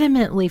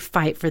adamantly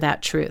fight for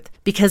that truth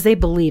because they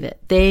believe it.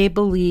 They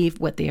believe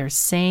what they are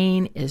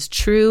saying is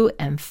true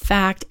and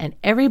fact, and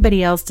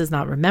everybody else does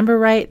not remember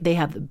right. They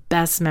have the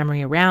best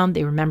memory around.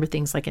 They remember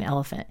things like an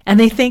elephant. And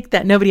they think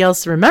that nobody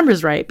else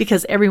remembers right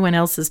because everyone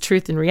else's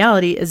truth and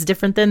reality is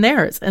different than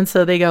theirs. And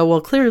so they go,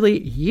 well,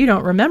 clearly you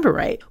don't remember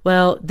right.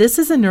 Well, this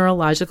is a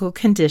neurological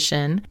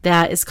condition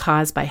that is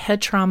caused by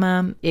head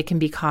trauma. It can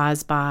be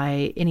caused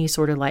by any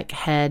sort of like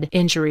head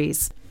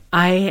injuries.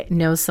 I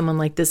know someone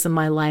like this in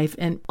my life,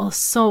 and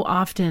so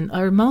often,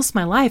 or most of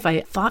my life,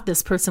 I thought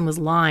this person was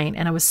lying,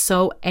 and I was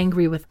so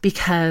angry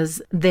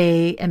because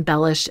they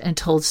embellished and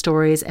told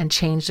stories and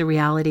changed the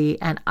reality,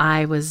 and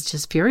I was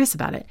just furious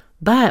about it.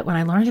 But when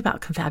I learned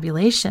about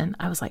confabulation,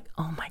 I was like,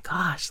 oh my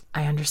gosh,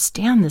 I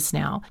understand this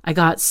now. I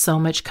got so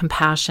much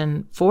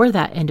compassion for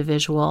that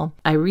individual.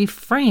 I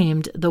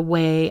reframed the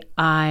way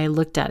I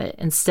looked at it.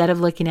 Instead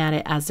of looking at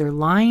it as they're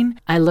lying,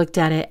 I looked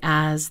at it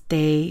as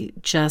they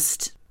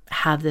just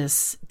have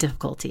this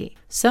difficulty.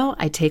 So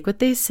I take what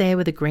they say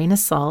with a grain of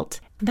salt.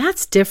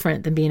 That's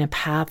different than being a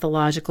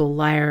pathological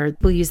liar.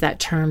 We'll use that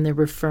term. They're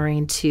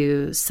referring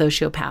to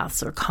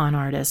sociopaths or con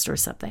artists or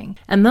something.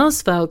 And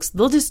those folks,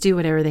 they'll just do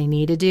whatever they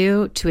need to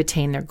do to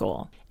attain their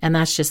goal. And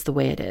that's just the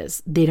way it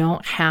is. They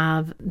don't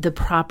have the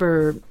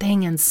proper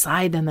thing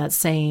inside them that's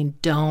saying,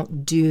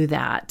 don't do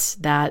that.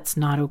 That's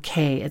not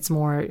okay. It's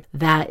more,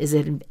 that is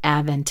it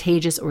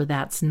advantageous or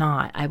that's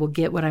not. I will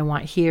get what I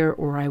want here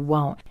or I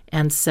won't.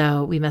 And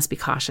so we must be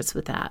cautious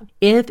with that.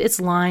 If it's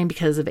lying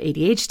because of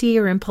ADHD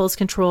or impulse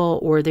control,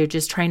 or they're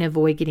just trying to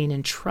avoid getting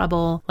in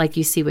trouble, like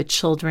you see with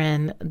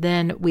children,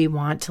 then we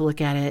want to look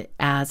at it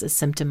as a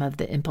symptom of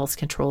the impulse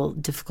control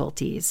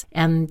difficulties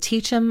and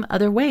teach them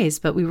other ways.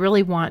 But we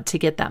really want to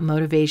get that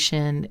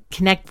motivation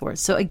connect for.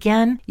 So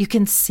again, you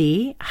can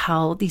see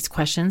how these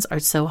questions are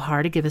so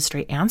hard to give a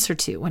straight answer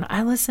to. When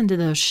I listen to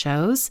those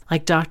shows,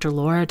 like Dr.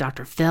 Laura,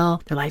 Dr.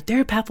 Phil, they're like,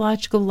 they're a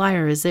pathological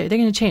liar. They're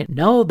going to change.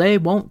 No, they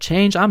won't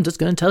change. I'm just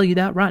going to tell you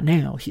that right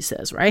now, he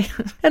says, right?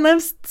 And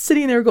I'm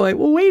sitting there going,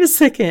 well, wait a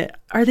second.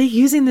 Are they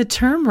using the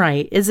term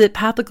right? Is it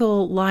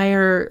pathological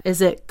liar? Is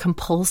it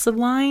compulsive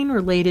lying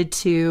related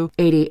to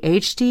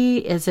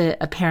ADHD? Is it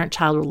a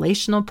parent-child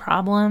relational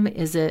problem?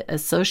 Is it a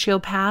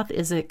sociopath?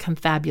 Is it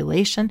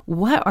confabulation?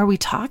 What are we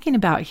talking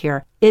about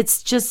here?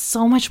 It's just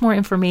so much more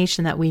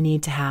information that we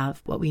need to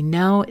have. What we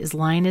know is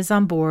lying is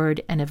on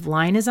board, and if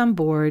lying is on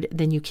board,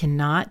 then you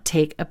cannot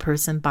take a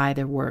person by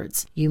their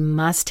words. You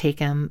must take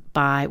them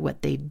by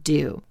what they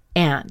do.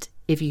 And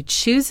if you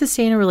choose to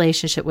stay in a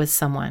relationship with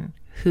someone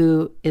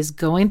who is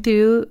going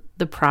through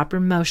the proper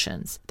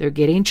motions, they're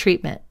getting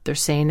treatment, they're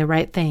saying the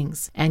right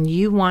things, and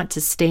you want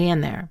to stay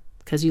in there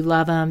because you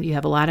love them, you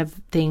have a lot of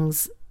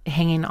things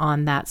hanging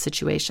on that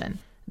situation,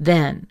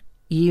 then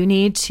you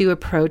need to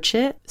approach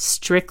it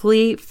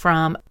strictly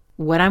from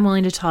what I'm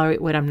willing to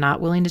tolerate, what I'm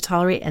not willing to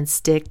tolerate, and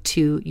stick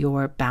to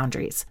your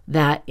boundaries.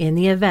 That in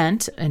the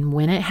event and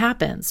when it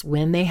happens,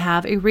 when they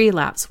have a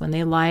relapse, when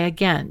they lie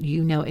again,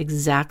 you know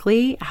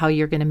exactly how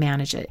you're going to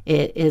manage it.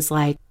 It is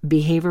like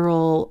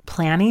behavioral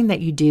planning that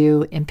you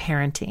do in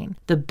parenting.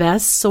 The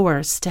best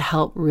source to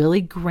help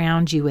really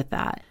ground you with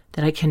that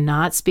I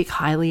cannot speak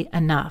highly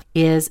enough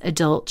is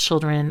adult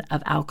children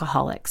of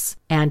alcoholics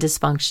and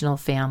dysfunctional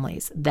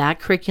families. That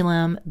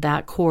curriculum,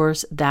 that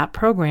course, that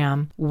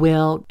program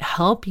will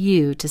help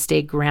you to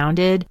stay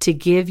grounded, to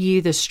give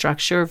you the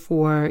structure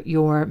for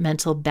your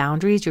mental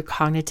boundaries, your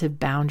cognitive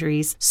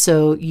boundaries,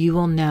 so you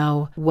will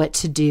know what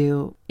to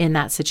do in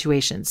that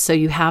situation. So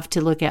you have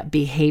to look at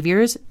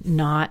behaviors,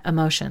 not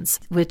emotions.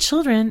 With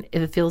children,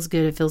 if it feels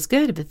good, it feels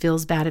good. If it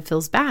feels bad, it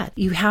feels bad.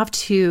 You have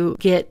to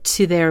get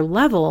to their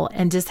level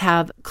and just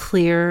have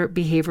clear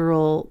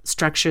behavioral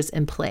structures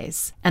in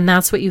place. And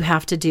that's what you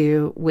have to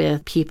do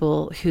with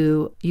people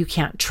who you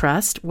can't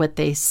trust what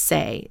they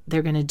say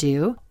they're going to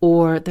do,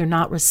 or they're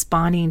not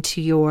responding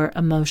to your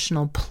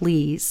emotional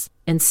pleas.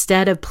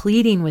 Instead of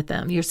pleading with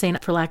them, you're saying,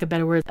 for lack of a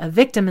better word, a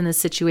victim in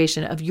this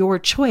situation of your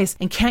choice.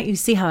 And can't you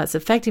see how it's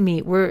affecting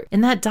me? We're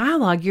in that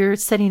dialogue, you're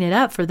setting it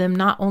up for them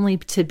not only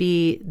to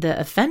be the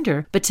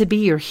offender, but to be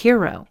your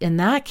hero. In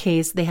that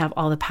case, they have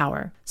all the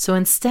power. So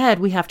instead,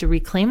 we have to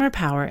reclaim our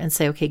power and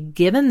say, okay,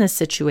 given this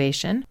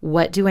situation,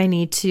 what do I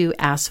need to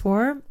ask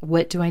for?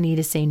 What do I need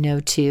to say no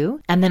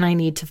to? And then I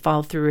need to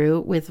follow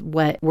through with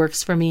what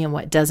works for me and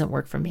what doesn't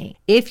work for me.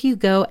 If you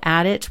go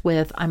at it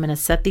with, I'm going to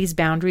set these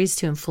boundaries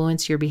to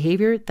influence your behavior,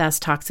 behavior, that's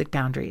toxic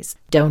boundaries.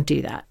 Don't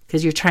do that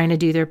because you're trying to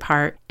do their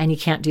part and you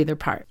can't do their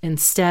part.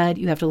 Instead,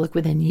 you have to look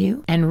within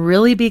you and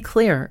really be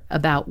clear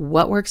about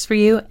what works for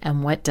you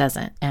and what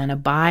doesn't, and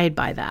abide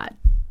by that.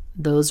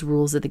 Those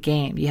rules of the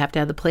game. You have to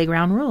have the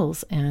playground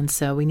rules, and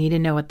so we need to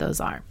know what those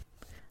are.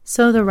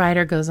 So the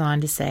writer goes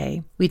on to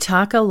say, we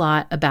talk a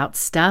lot about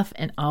stuff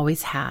and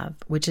always have,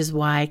 which is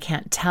why I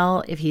can't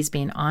tell if he's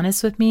being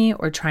honest with me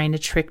or trying to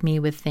trick me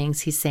with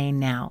things he's saying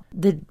now.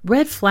 The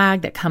red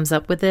flag that comes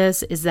up with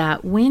this is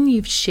that when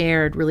you've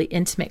shared really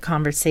intimate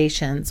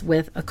conversations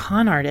with a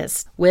con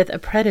artist, with a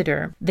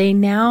predator, they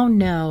now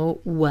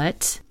know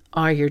what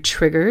are your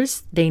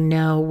triggers. They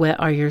know what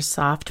are your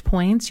soft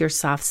points, your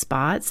soft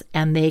spots,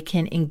 and they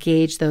can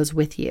engage those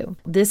with you.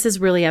 This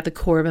is really at the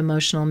core of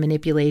emotional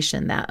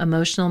manipulation, that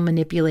emotional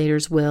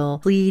manipulators will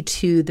plead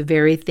to the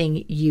very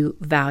thing you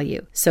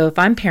value. So if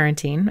I'm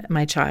parenting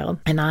my child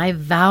and I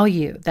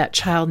value that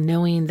child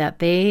knowing that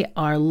they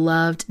are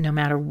loved no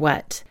matter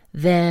what,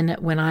 then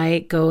when I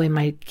go in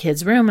my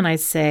kid's room and I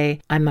say,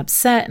 I'm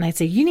upset, and I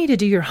say, you need to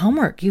do your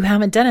homework. You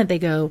haven't done it. They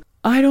go,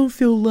 I don't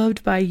feel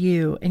loved by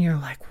you. And you're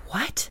like,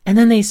 what? And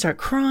then they start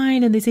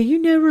crying and they say,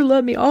 you never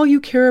love me. All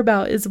you care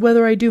about is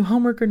whether I do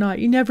homework or not.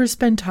 You never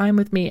spend time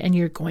with me. And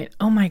you're going,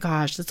 oh my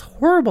gosh, that's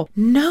horrible.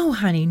 No,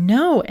 honey,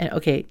 no. And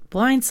okay,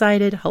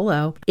 blindsided,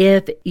 hello.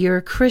 If you're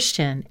a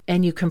Christian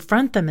and you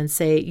confront them and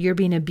say, you're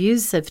being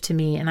abusive to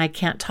me and I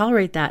can't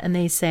tolerate that. And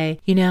they say,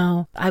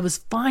 I was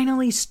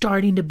finally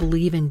starting to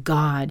believe in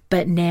God,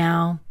 but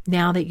now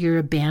that you're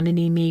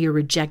abandoning me, you're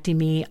rejecting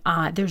me,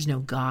 there's no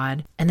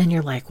God. And then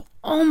you're like,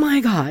 oh my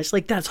gosh,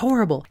 like that's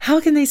horrible.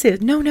 How can they say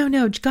it? No,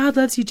 God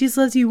loves you, Jesus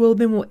loves you. Well,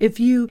 then if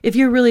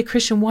you're really a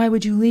Christian, why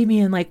would you leave me?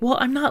 And like, well,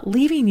 I'm not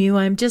leaving you.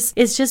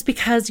 It's just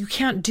because you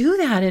can't do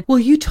that. And well,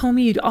 you told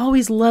me you'd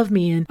always love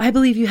me. And I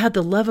believe you have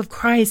the love of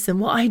Christ. And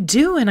well, I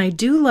do. And I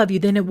do love you.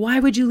 Then why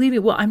would you leave me?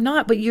 Well, I'm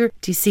not, but do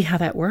you see how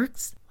that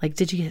works? Like,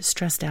 did you get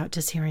stressed out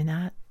just hearing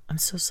that? I'm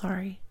so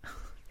sorry.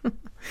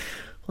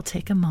 We'll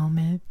take a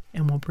moment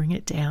and we'll bring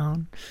it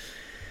down.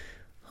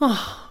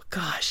 Oh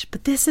gosh,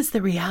 but this is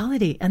the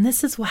reality. And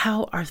this is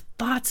how our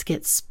thoughts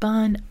get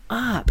spun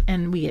up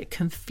and we get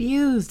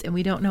confused and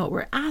we don't know what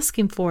we're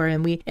asking for.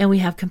 And we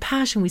have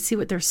compassion. We see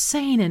what they're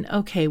saying. And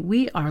okay,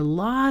 we are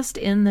lost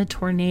in the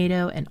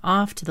tornado and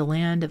off to the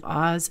land of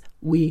Oz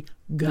we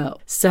go.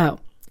 So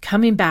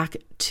coming back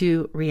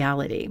to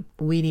reality,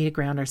 we need to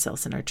ground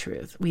ourselves in our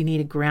truth. We need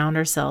to ground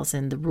ourselves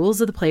in the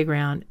rules of the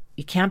playground.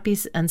 You can't be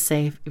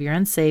unsafe. If you're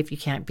unsafe, you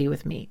can't be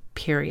with me,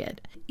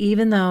 period.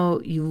 Even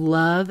though you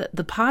love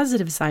the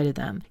positive side of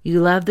them,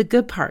 you love the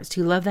good parts,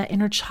 you love that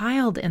inner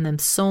child in them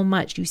so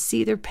much, you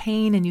see their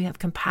pain and you have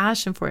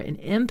compassion for it and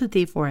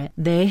empathy for it.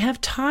 They have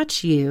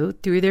taught you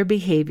through their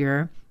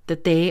behavior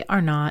that they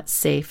are not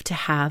safe to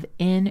have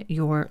in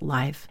your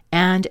life.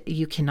 And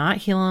you cannot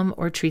heal them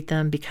or treat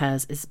them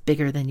because it's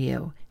bigger than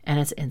you and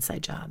it's an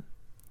inside job.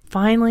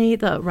 Finally,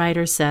 the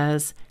writer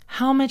says,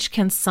 how much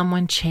can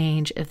someone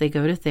change if they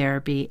go to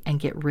therapy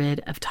and get rid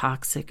of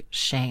toxic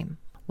shame?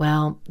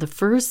 Well, the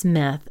first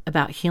myth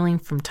about healing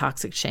from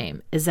toxic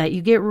shame is that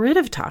you get rid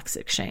of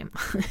toxic shame.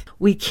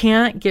 We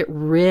can't get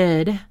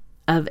rid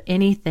of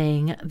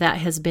anything that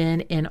has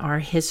been in our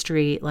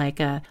history, like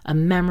a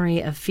memory,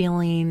 a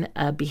feeling,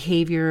 a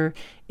behavior.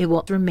 It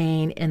will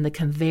remain in the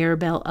conveyor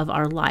belt of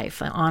our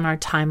life, on our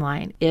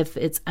timeline. If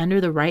it's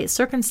under the right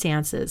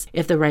circumstances,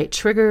 if the right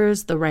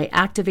triggers, the right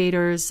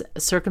activators,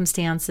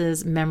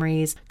 circumstances,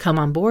 memories come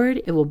on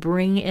board, it will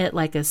bring it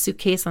like a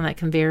suitcase on that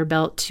conveyor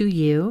belt to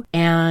you.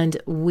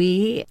 And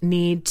we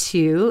need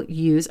to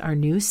use our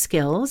new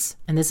skills.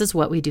 And this is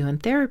what we do in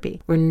therapy.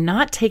 We're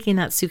not taking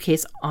that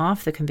suitcase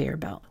off the conveyor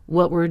belt.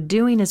 What we're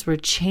doing is we're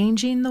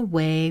changing the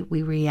way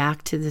we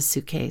react to the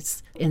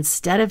suitcase.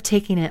 Instead of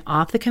taking it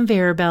off the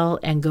conveyor belt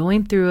and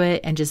going through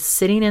it and just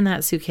sitting in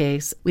that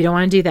suitcase, we don't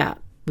want to do that.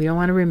 We don't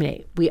want to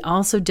ruminate. We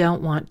also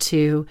don't want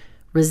to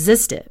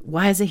resist it.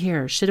 Why is it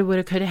here? Shoulda,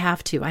 woulda, coulda,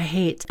 have to. I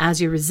hate.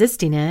 As you're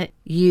resisting it,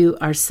 you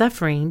are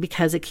suffering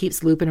because it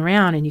keeps looping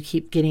around and you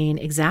keep getting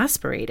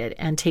exasperated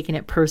and taking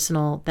it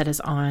personal that is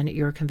on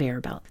your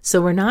conveyor belt.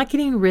 So we're not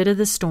getting rid of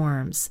the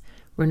storms.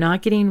 We're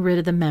not getting rid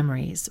of the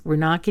memories. We're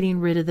not getting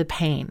rid of the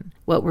pain.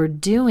 What we're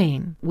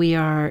doing, we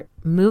are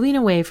moving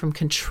away from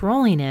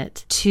controlling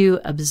it to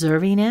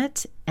observing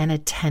it and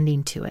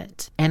attending to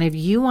it. And if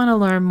you want to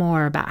learn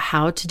more about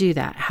how to do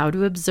that, how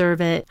to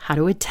observe it, how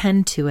to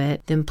attend to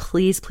it, then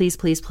please, please,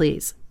 please,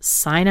 please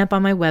sign up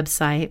on my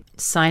website,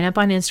 sign up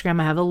on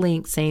Instagram. I have a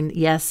link saying,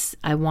 yes,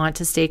 I want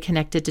to stay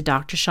connected to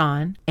Dr.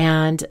 Sean.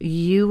 And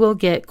you will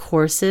get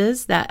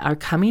courses that are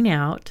coming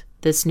out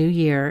this new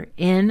year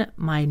in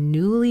my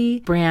newly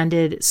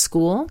branded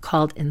school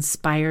called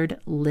Inspired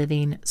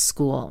Living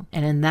School.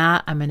 And in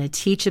that, I'm going to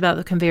teach about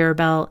the conveyor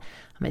belt.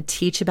 I'm I'm going to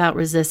teach about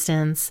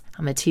resistance.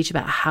 I'm going to teach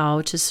about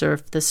how to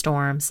surf the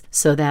storms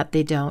so that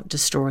they don't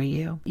destroy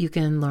you. You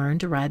can learn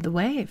to ride the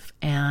wave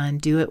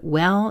and do it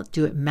well,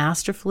 do it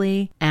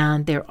masterfully.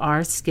 And there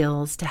are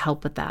skills to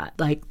help with that.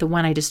 Like the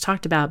one I just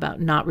talked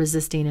about not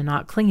resisting and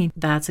not clinging,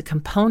 that's a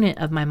component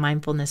of my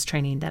mindfulness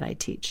training that I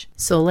teach.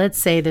 So let's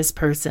say this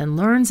person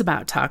learns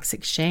about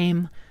toxic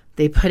shame.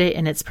 They put it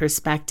in its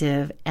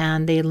perspective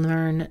and they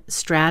learn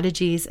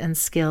strategies and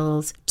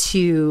skills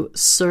to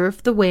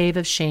surf the wave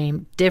of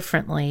shame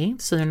differently.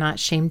 So they're not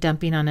shame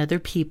dumping on other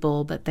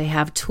people, but they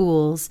have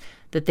tools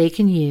that they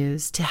can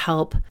use to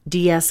help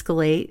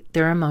de-escalate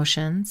their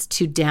emotions,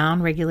 to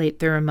down-regulate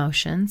their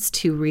emotions,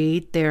 to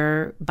read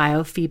their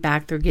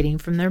biofeedback they're getting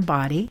from their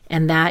body.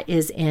 And that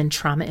is in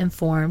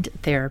trauma-informed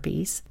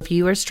therapies. If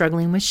you are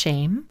struggling with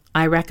shame,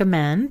 I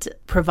recommend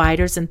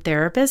providers and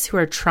therapists who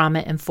are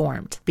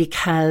trauma-informed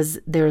because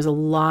there's a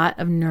lot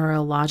of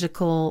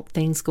neurological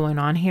things going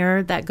on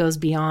here that goes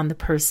beyond the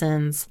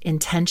person's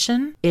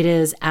intention. It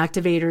is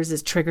activators,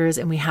 it's triggers,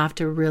 and we have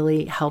to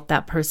really help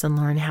that person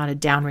learn how to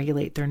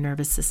downregulate their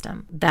nervous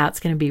system.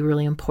 That's going to be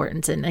really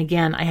important. And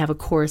again, I have a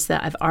course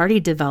that I've already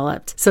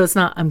developed. So it's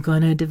not, I'm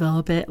going to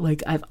develop it.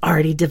 Like I've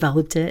already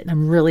developed it and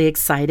I'm really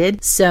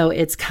excited. So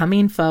it's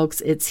coming, folks.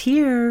 It's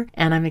here.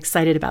 And I'm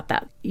excited about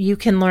that. You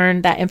can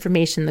learn that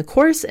information in the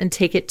course and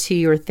take it to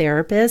your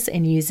therapist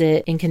and use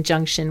it in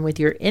conjunction with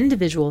your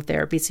individual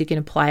therapy so you can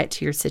apply it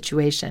to your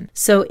situation.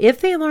 So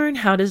if they learn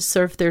how to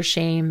surf their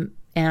shame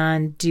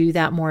and do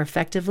that more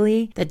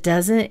effectively, that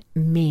doesn't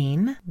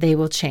mean they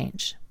will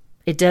change.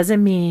 It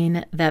doesn't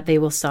mean that they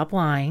will stop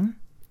lying.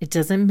 It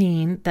doesn't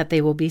mean that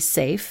they will be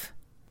safe.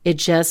 It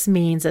just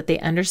means that they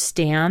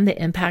understand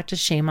the impact of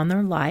shame on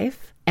their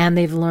life and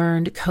they've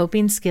learned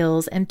coping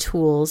skills and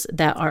tools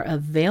that are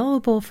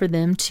available for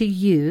them to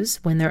use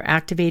when they're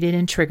activated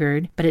and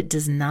triggered, but it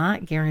does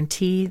not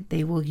guarantee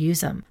they will use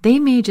them. They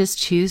may just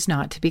choose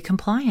not to be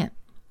compliant.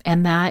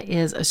 And that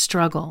is a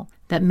struggle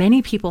that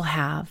many people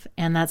have.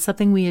 And that's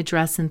something we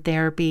address in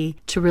therapy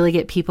to really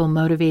get people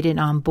motivated and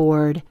on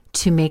board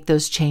to make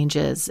those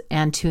changes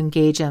and to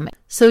engage them.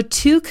 So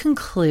to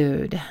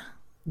conclude,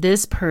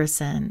 this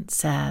person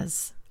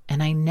says,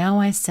 and I know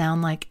I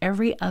sound like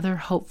every other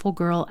hopeful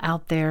girl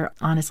out there,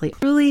 honestly,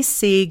 really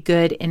see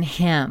good in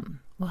him.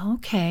 Well,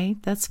 okay,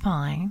 that's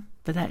fine,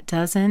 but that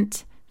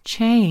doesn't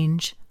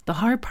change the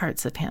hard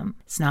parts of him.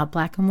 It's not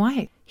black and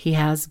white. He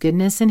has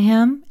goodness in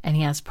him and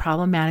he has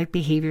problematic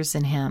behaviors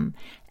in him.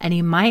 And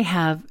he might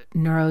have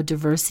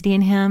neurodiversity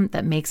in him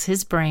that makes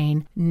his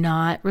brain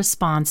not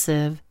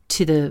responsive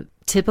to the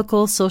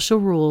typical social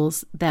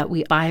rules that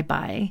we abide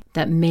by,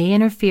 that may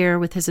interfere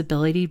with his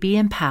ability to be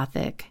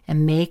empathic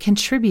and may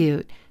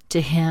contribute to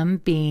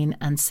him being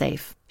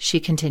unsafe. She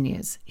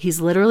continues,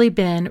 he's literally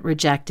been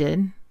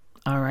rejected.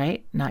 All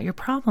right, not your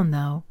problem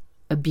though.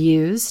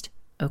 Abused,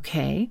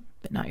 okay,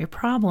 but not your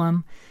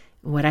problem.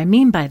 What I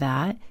mean by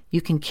that, you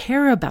can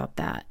care about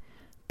that,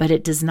 but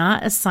it does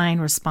not assign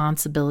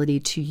responsibility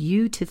to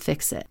you to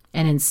fix it.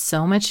 And in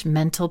so much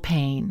mental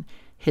pain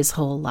his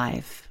whole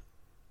life.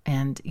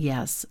 And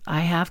yes, I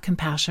have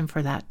compassion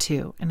for that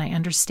too. And I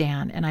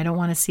understand. And I don't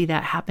want to see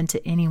that happen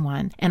to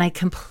anyone. And I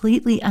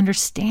completely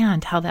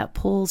understand how that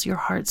pulls your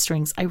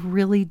heartstrings. I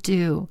really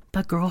do.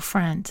 But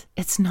girlfriend,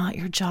 it's not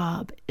your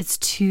job. It's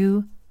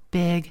too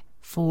big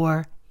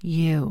for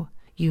you.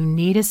 You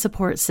need a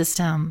support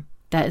system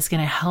that is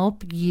going to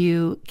help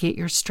you get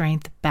your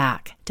strength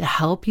back, to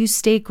help you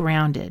stay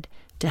grounded,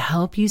 to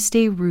help you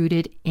stay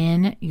rooted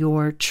in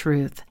your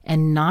truth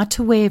and not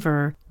to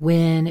waver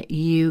when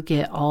you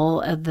get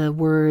all of the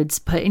words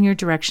put in your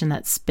direction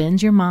that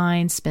spins your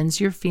mind, spins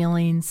your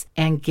feelings,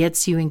 and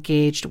gets you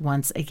engaged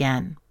once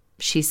again.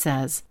 She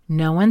says,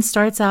 no one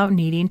starts out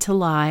needing to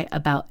lie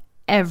about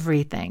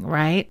everything,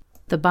 right?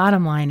 The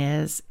bottom line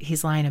is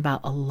he's lying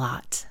about a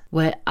lot.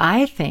 What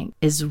I think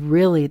is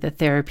really the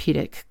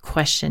therapeutic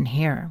question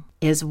here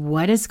is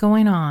what is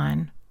going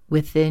on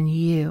within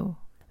you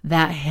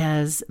that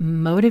has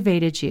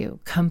motivated you,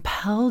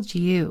 compelled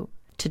you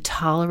to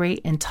tolerate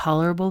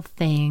intolerable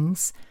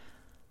things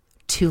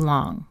too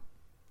long?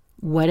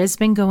 What has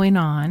been going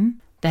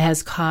on that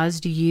has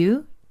caused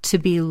you to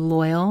be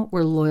loyal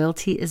where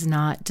loyalty is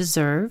not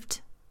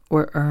deserved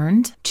or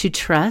earned, to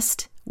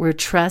trust where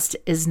trust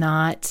is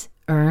not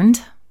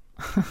earned?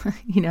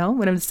 You know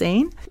what I'm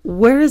saying?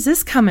 Where is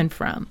this coming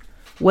from?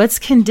 What's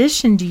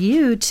conditioned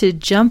you to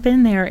jump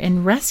in there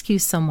and rescue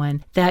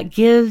someone that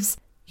gives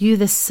you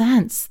the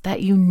sense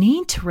that you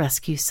need to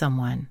rescue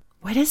someone?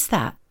 What is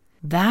that?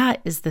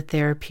 That is the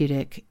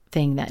therapeutic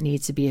thing that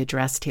needs to be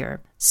addressed here.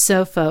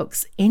 So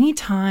folks,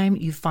 anytime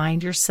you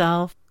find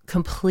yourself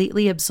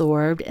completely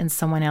absorbed in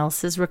someone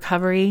else's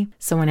recovery,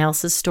 someone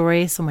else's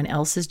story, someone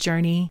else's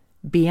journey,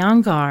 be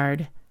on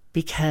guard,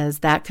 because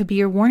that could be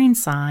your warning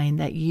sign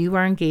that you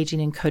are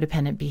engaging in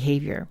codependent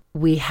behavior.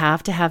 we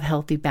have to have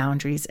healthy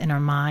boundaries in our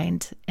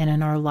mind and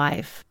in our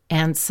life.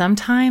 And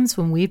sometimes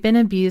when we've been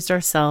abused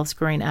ourselves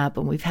growing up,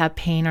 and we've had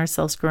pain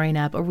ourselves growing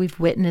up, or we've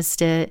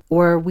witnessed it,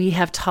 or we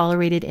have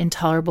tolerated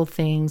intolerable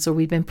things, or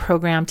we've been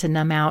programmed to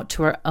numb out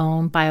to our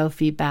own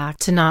biofeedback,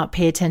 to not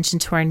pay attention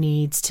to our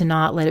needs, to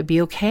not let it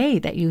be okay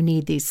that you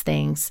need these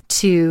things,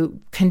 to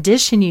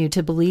condition you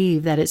to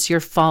believe that it's your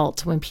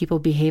fault when people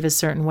behave a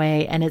certain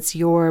way and it's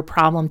your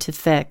problem to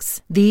fix.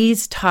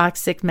 These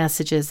toxic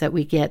messages that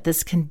we get,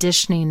 this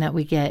conditioning that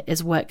we get,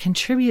 is what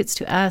contributes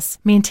to us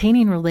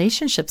maintaining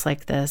relationships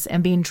like this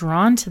and being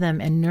drawn to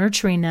them and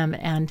nurturing them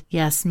and,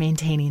 yes,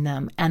 maintaining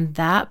them. And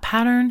that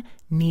pattern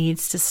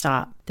needs to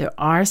stop. There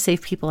are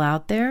safe people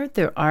out there.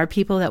 There are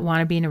people that want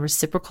to be in a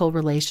reciprocal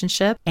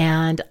relationship.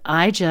 And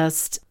I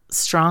just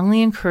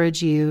strongly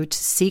encourage you to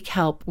seek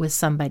help with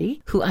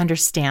somebody who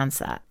understands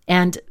that.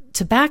 And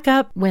to back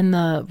up, when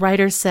the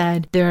writer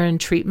said they're in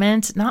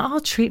treatment, not all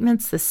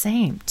treatment's the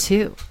same,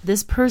 too.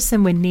 This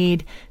person would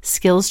need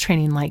skills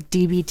training like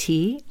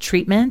DBT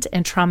treatment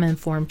and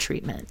trauma-informed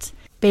treatment.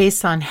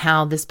 Based on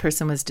how this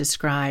person was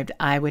described,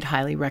 I would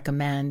highly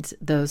recommend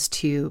those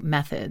two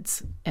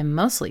methods, and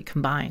mostly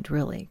combined,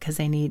 really, because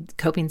they need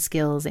coping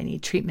skills, they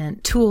need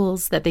treatment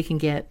tools that they can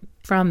get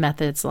from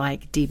methods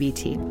like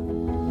DBT.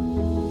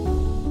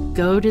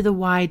 Go to the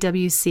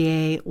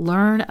YWCA,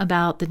 learn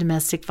about the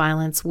domestic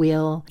violence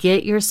wheel,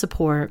 get your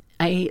support.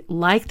 I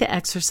like the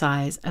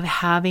exercise of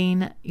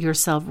having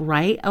yourself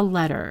write a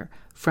letter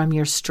from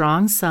your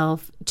strong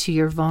self to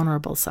your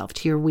vulnerable self,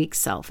 to your weak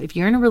self. If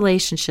you're in a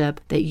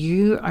relationship that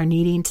you are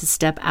needing to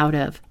step out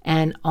of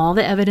and all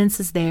the evidence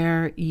is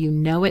there, you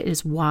know it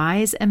is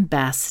wise and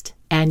best,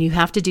 and you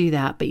have to do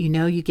that, but you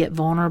know you get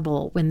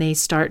vulnerable when they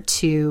start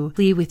to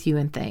plead with you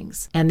and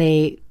things, and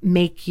they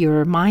make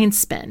your mind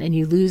spin and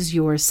you lose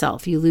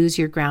yourself, you lose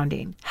your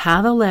grounding.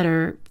 Have a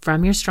letter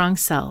from your strong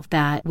self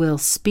that will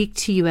speak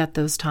to you at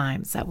those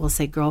times, that will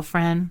say,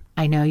 girlfriend,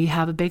 I know you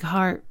have a big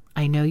heart.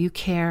 I know you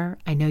care.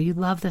 I know you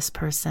love this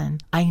person.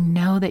 I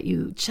know that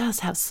you just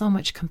have so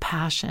much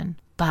compassion,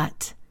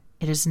 but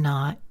it is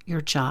not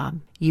your job.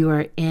 You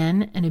are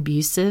in an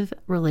abusive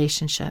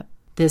relationship.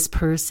 This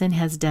person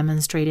has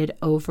demonstrated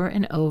over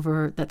and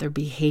over that their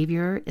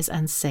behavior is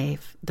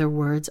unsafe. Their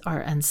words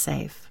are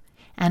unsafe.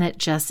 And it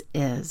just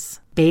is.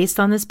 Based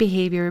on this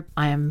behavior,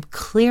 I am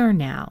clear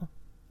now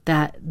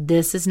that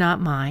this is not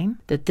mine,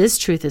 that this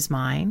truth is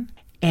mine,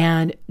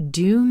 and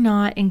do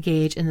not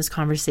engage in this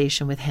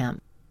conversation with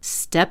him.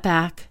 Step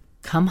back,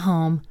 come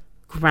home,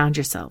 ground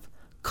yourself.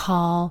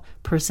 Call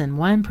person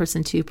 1,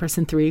 person 2,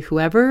 person 3,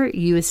 whoever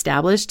you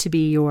establish to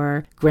be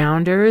your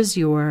grounders,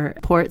 your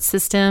support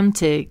system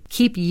to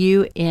keep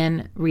you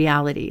in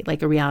reality,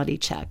 like a reality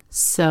check.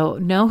 So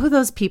know who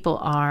those people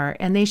are,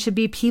 and they should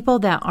be people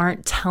that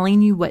aren't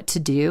telling you what to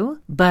do,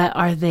 but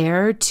are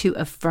there to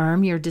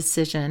affirm your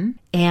decision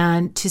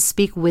and to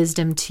speak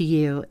wisdom to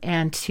you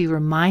and to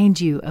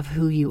remind you of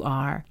who you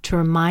are, to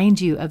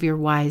remind you of your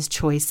wise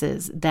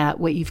choices, that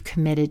what you've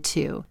committed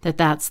to,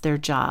 that's their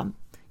job.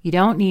 You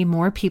don't need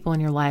more people in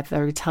your life that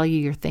will tell you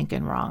you're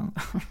thinking wrong.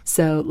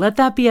 So let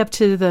that be up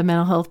to the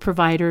mental health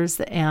providers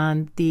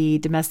and the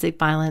domestic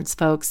violence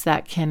folks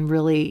that can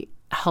really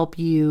help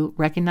you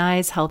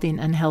recognize healthy and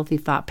unhealthy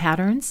thought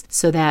patterns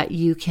so that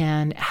you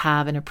can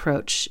have an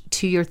approach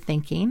to your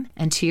thinking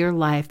and to your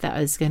life that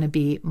is going to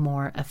be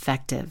more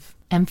effective.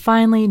 And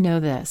finally,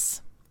 know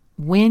this.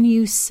 When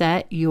you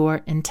set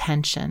your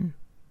intention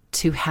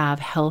to have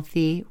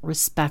healthy,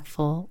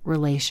 respectful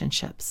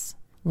relationships,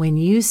 when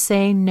you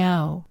say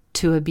no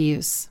to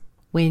abuse,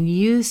 when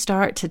you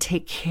start to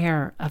take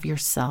care of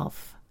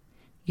yourself,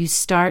 you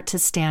start to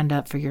stand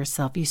up for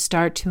yourself, you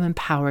start to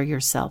empower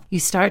yourself, you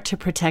start to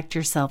protect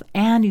yourself,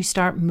 and you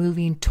start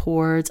moving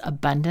towards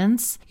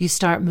abundance, you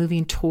start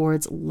moving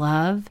towards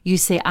love. You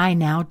say, I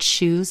now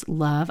choose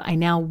love. I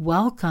now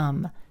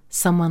welcome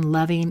someone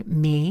loving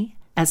me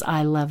as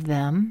I love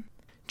them.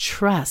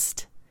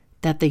 Trust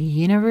that the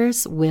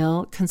universe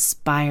will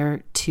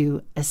conspire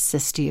to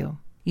assist you.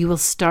 You will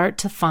start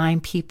to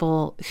find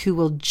people who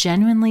will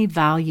genuinely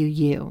value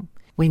you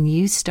when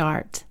you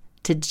start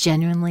to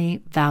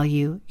genuinely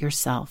value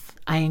yourself.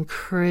 I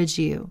encourage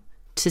you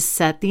to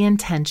set the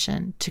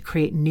intention to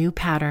create new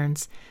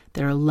patterns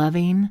that are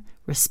loving,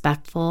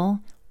 respectful,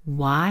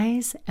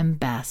 wise, and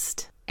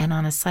best. And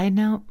on a side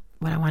note,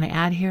 what I want to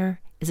add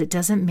here is it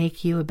doesn't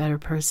make you a better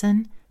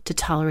person to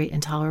tolerate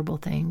intolerable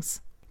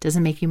things. It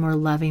doesn't make you more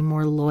loving,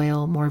 more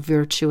loyal, more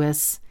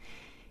virtuous.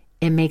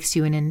 It makes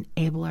you an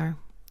enabler.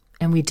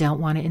 And we don't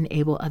want to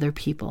enable other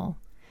people.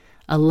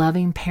 A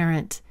loving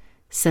parent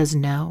says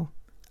no.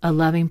 A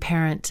loving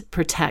parent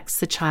protects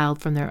the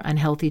child from their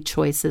unhealthy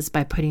choices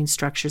by putting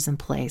structures in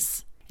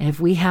place. And if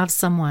we have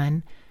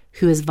someone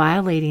who is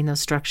violating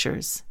those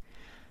structures,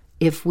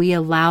 if we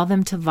allow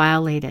them to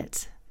violate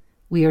it,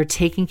 we are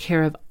taking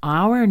care of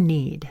our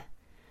need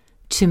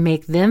to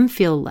make them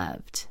feel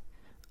loved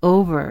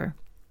over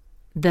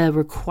the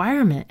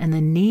requirement and the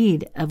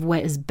need of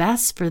what is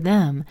best for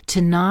them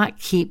to not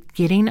keep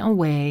getting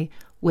away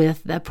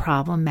with the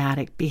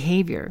problematic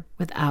behavior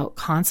without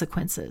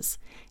consequences.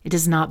 It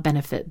does not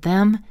benefit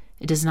them.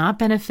 It does not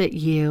benefit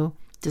you.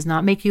 It does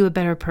not make you a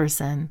better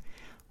person.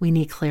 We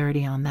need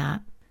clarity on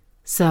that.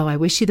 So I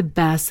wish you the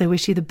best. I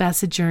wish you the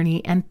best of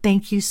journey. And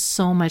thank you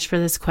so much for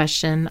this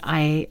question.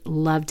 I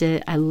loved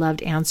it. I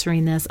loved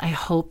answering this. I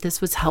hope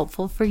this was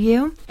helpful for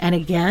you. And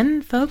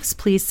again, folks,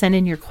 please send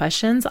in your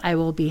questions. I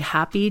will be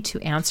happy to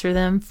answer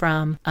them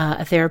from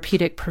a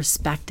therapeutic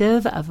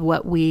perspective of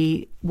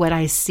what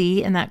I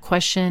see in that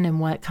question and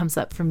what comes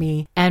up for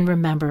me. And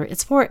remember,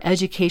 it's for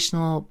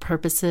educational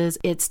purposes.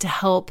 It's to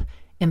help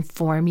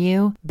inform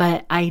you,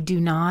 but I do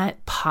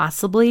not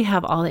possibly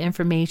have all the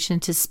information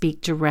to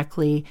speak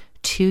directly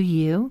to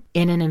you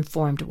in an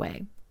informed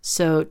way.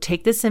 So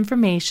take this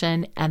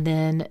information and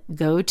then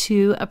go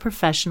to a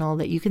professional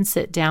that you can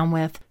sit down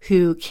with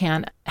who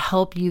can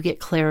help you get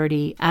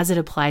clarity as it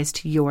applies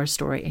to your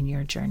story and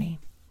your journey.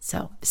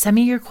 So send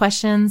me your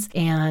questions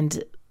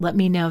and let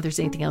me know if there's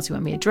anything else you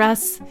want me to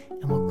address,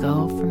 and we'll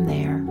go from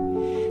there.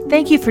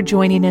 Thank you for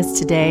joining us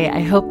today. I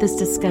hope this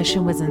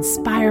discussion was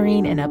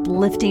inspiring and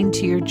uplifting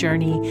to your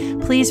journey.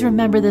 Please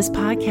remember this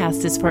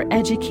podcast is for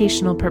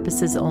educational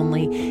purposes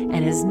only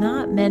and is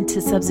not meant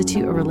to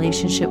substitute a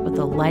relationship with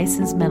a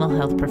licensed mental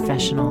health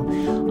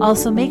professional.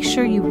 Also, make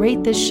sure you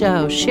rate this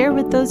show, share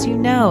with those you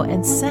know,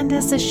 and send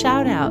us a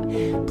shout out.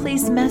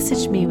 Please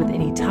message me with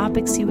any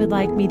topics you would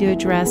like me to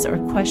address or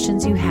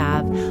questions you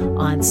have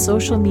on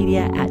social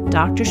media at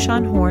Dr.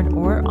 Shawn Horn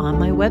or on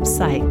my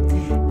website.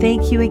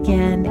 Thank you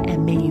again,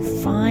 and may you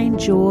find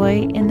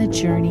joy in the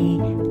journey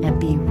and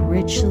be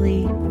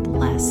richly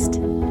blessed.